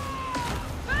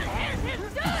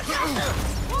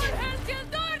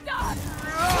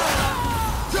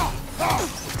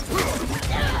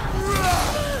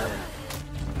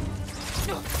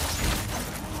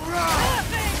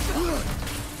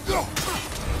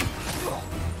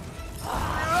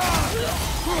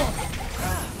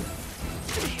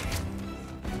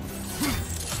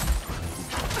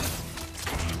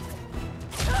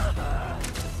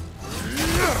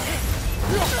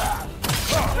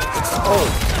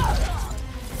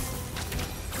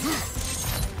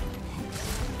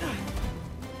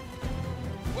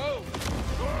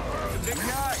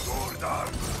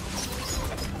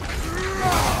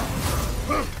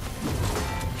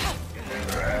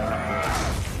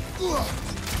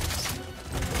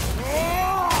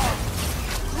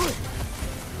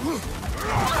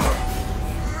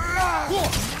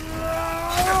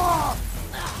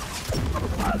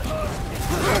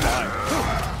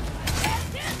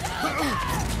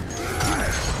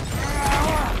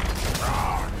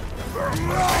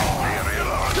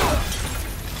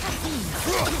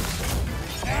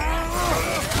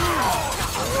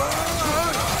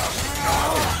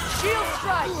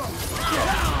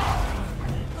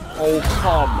 Oh,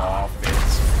 come off it.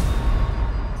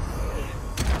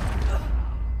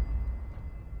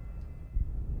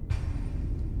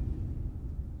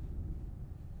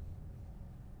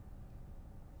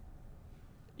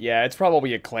 Yeah, it's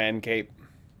probably a clan cape,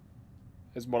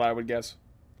 is what I would guess.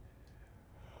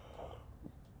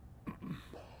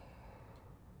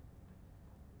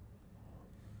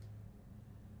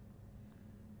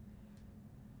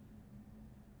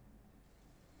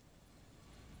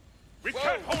 We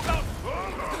can't hold out.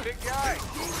 Big guy.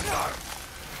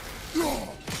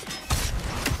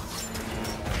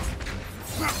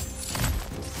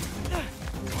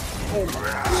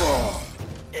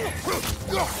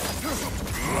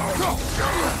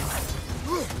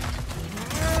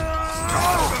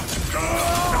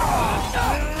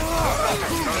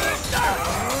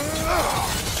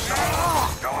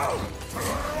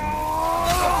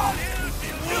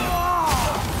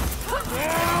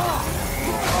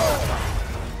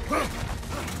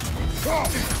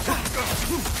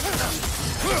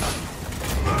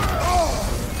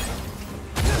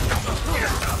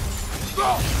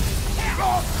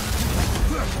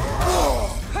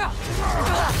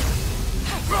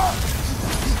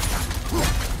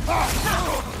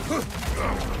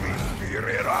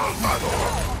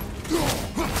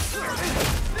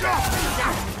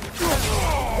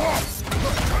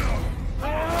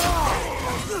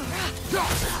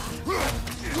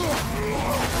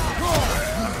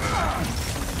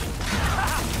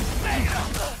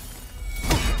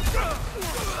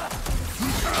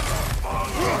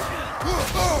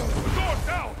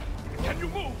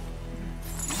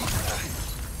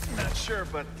 Sure,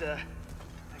 but I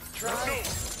try. No,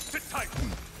 sit tight.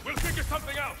 We'll figure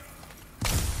something out.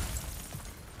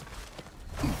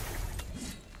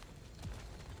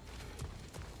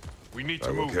 We need to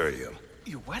I will move. carry him.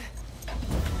 You what?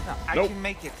 No, I Nope. can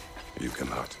make it. You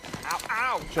cannot. Ow,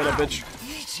 ow! Shut up, ow. bitch.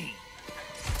 Easy.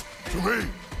 To me!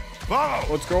 Mammal!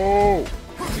 Let's go!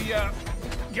 We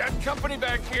got company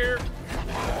back here.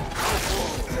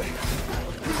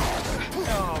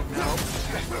 Oh, no.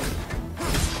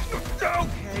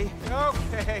 Okay,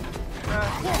 okay.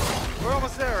 We're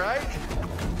almost there, right?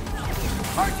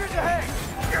 Archers ahead!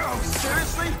 Oh,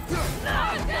 seriously?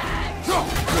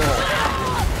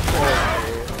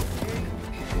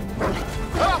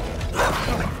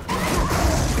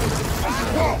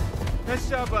 Nice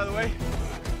job, by the way.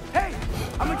 Hey,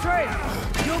 I'm a Trey.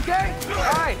 You okay?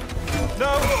 Hi.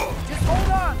 No. Just hold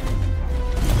on.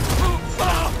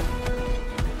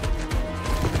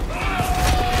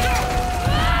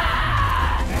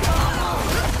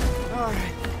 All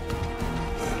right.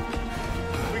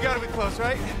 We gotta be close,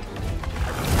 right?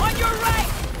 On your right!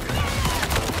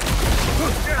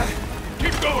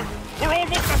 Keep going. We're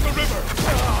almost at the river.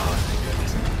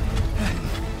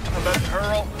 I'm about to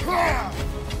hurl.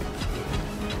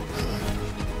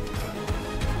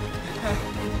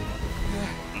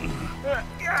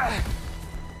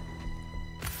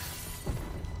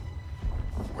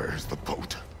 Where's the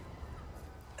boat?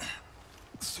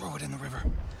 Throw it in the river.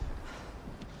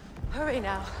 Hurry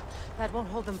now. That won't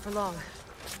hold them for long.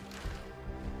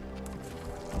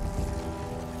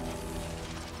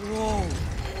 Whoa!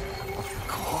 Of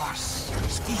course.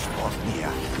 Ski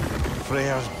Bosnia.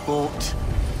 Freyr's boat.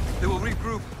 They will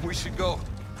regroup. We should go.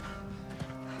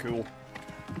 Cool.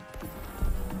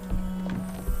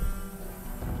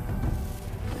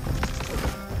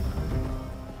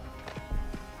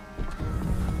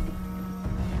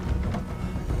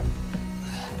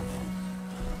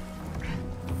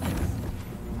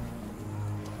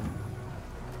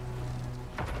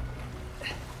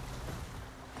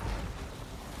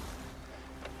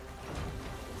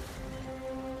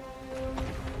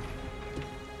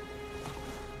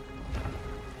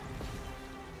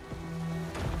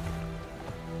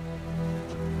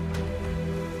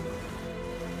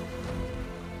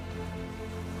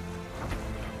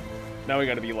 Now we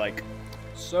gotta be like,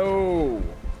 so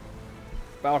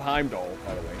about Heimdall,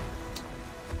 by the way.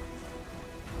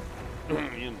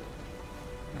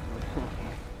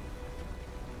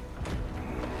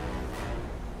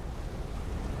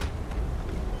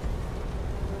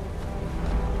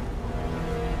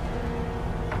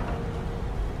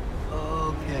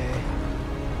 Okay.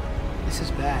 This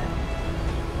is bad.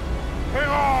 Hang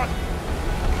on!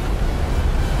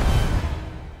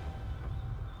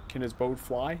 Can his boat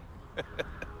fly?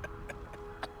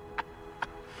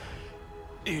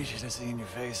 You should have seen your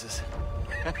faces.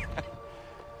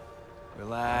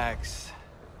 Relax.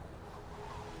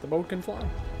 The boat can fly.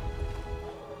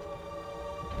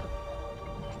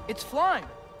 It's flying!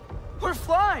 We're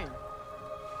flying!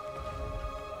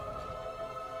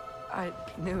 I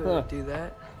knew it would do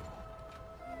that.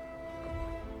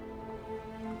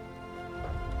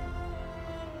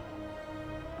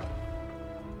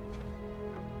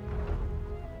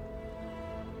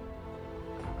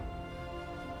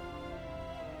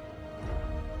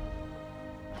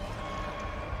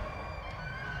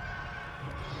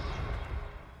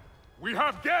 We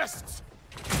have guests!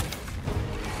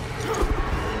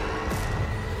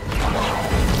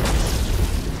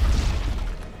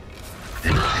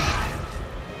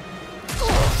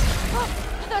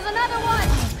 There's another one!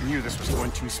 I knew this was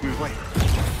going too smoothly.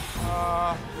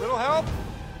 Little help?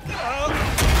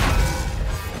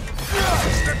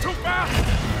 They're too fast!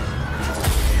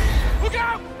 Look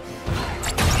out!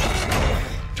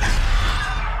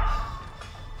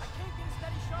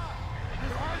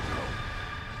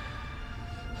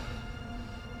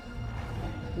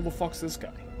 Who the fuck's this guy?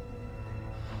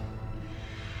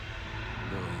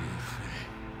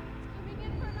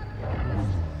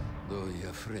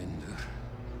 Doja fränder.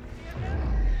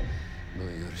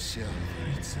 Doja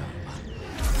själv samma.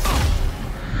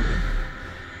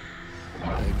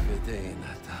 Jag vet en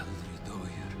att aldrig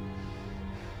dojer.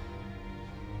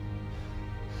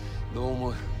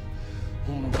 Domor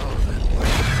dagen.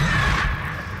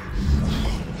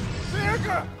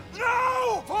 Birger!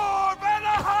 No! For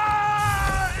Vanaheim!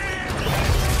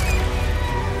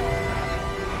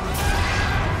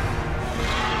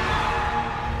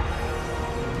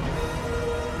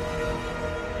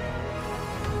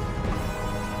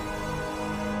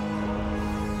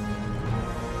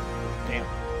 Damn.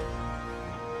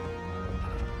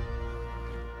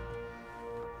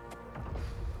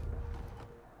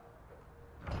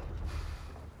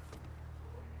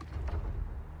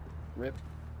 Rip.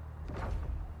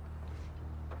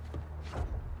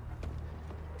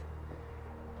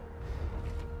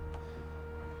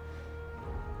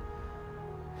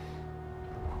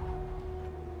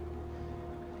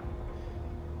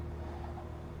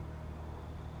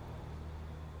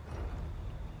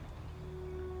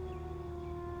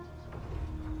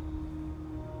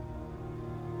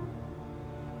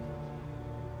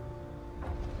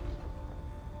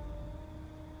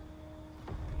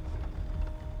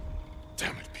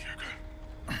 Damn it, Birger.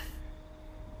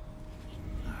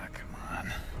 Ah, come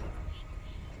on.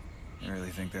 You really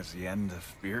think that's the end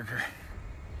of Birger?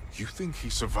 You think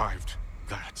he survived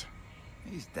that?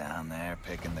 He's down there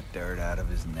picking the dirt out of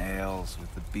his nails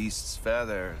with the beast's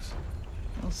feathers.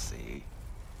 We'll see.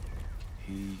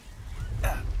 He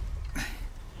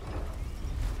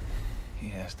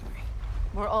has to be.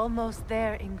 We're almost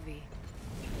there, Ingvi.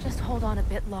 Just hold on a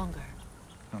bit longer.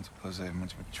 I don't suppose I have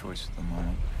much of a choice at the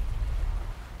moment.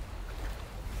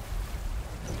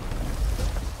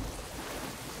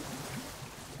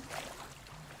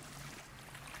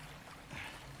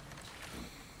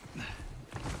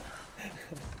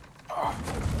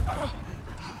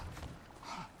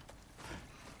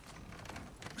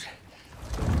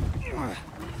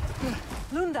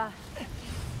 Lunda!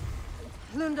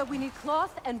 Lunda, we need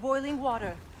cloth and boiling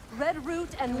water. Red root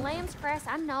and Lamb's grass,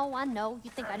 I know. You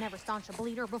think I never staunched a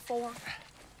bleeder before?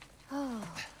 Oh,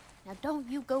 now don't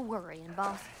you go worrying,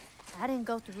 boss. I didn't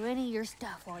go through any of your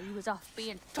stuff while you was off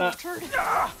being tortured.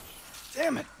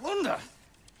 Damn it, Lunda!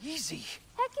 Easy.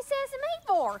 Heck you sassing me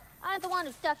for? I ain't the one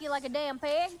who stuck you like a damn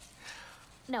pig.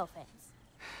 No offense.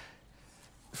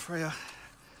 Freya,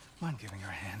 mind giving her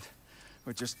a hand?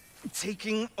 Or just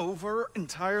taking over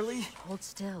entirely? Hold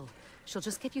still. She'll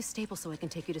just get you stable so I can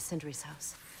take you to Sindri's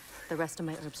house. The rest of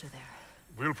my herbs are there.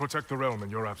 We'll protect the realm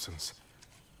in your absence.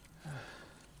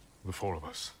 The four of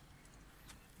us.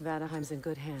 Vanaheim's in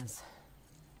good hands.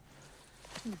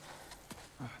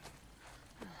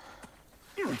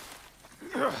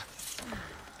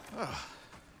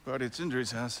 Party at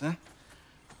Sindri's house, huh?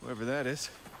 Whoever that is.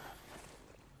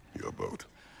 Your boat.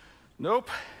 Nope.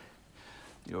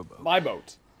 Your boat. My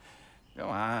boat. Come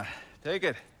on, take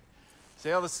it.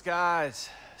 Sail the skies.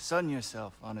 Sun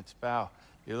yourself on its bow.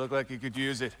 You look like you could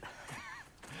use it.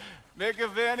 Make a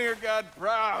Vanir god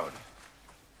proud.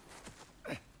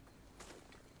 He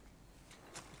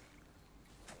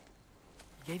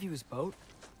gave you his boat?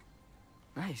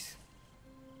 Nice.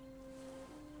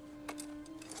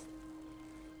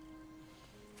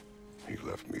 He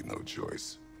left me no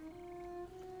choice.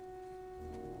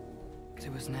 Because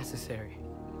it was necessary.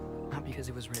 Not because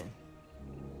it was written.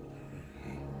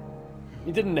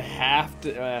 You didn't have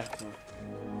to.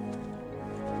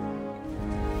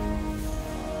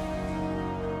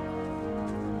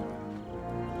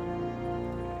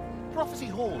 Prophecy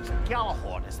holds that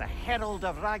Galahorn is the herald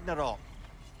of Ragnarok.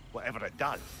 Whatever it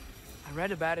does. I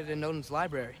read about it in Odin's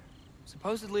library.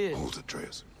 Supposedly it... Hold it,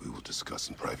 Atreus. We will discuss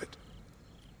in private.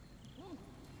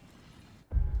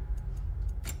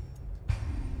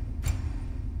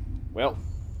 Well,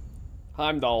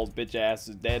 Heimdall's bitch ass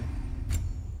is dead.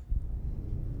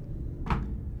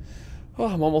 Oh,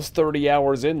 I'm almost 30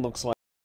 hours in, looks like.